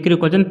से बिक्री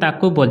कर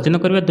वर्जन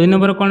करवा 2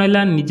 नंबर कौन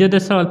है निज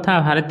देश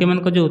अर्थात भारतीय मान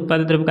जो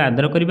उत्पादित द्रव्य को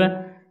आदर करवा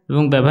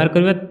और व्यवहार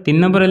करवा 3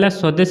 नंबर है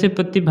स्वदेशी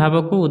प्रति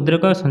भाव को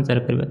उद्रेक और संचार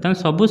करवा तेनाली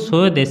सब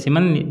स्वदेशी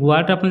मान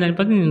वार्ड आप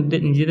जानते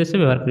निज देश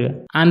व्यवहार करवा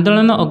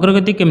आंदोलन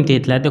अग्रगति केमती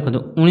होता देखो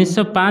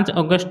 1905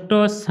 अगस्ट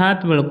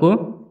 7 बेलू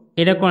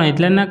यहाँ कौन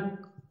होता ना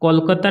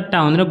कोलकाता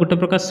टाउन रे गोटे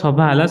प्रकार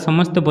सभा है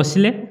समस्त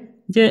बसिले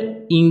जे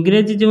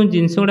इंग्रेज जो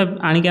जिनस गुड़ा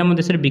आणिक आम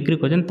देश में बिक्री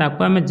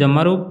कर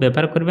जमारू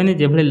व्यवहार करवानी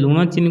जो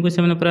लुण चीनी को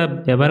से पूरा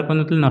व्यवहार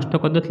कर नष्ट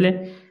करदे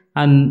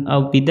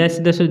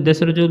विदेशी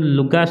देश जो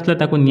लुगा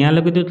आसला निआं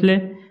लगे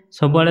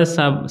सबुआड़े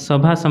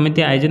सभा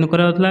समिति आयोजन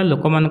कराला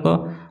लोक मान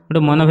गोटे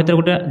मन भर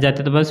गोटे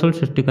जातीयतावाद सब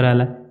सृष्टि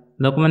कराला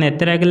लोक मैंने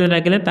एत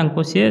रागिले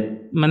सी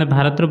माने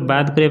भारत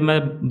बाद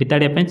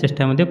बिताड़िया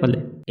चेष्टा कले।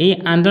 ये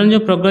आंदोलन जो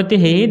प्रगति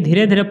है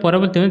धीरे धीरे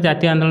परवर्ती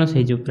जातीय आंदोलन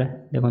से पूरा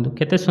देखो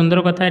केते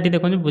सुंदर कथा ये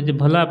देखो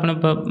भल आप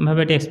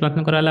भाव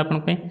एक्सप्लेन कराला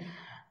आपंप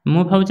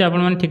मुझे भावुँ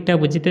आप ठीक ठाक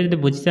बुझीते जो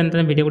बुझी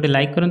जानते वीडियो गोटे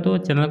लाइक करूँ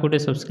चैनल गोटे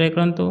सब्सक्राइब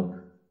करूँ।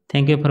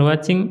 थैंक यू फॉर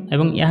वाचिंग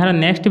एवं यार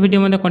नेक्स्ट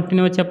वीडियो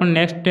कंटिन्यू अच्छे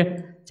नेक्स्ट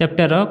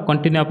चैप्टर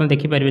कंटिन्यू आप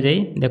देखिपारे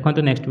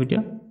देखो नेक्स्ट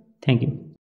वीडियो। Thank you.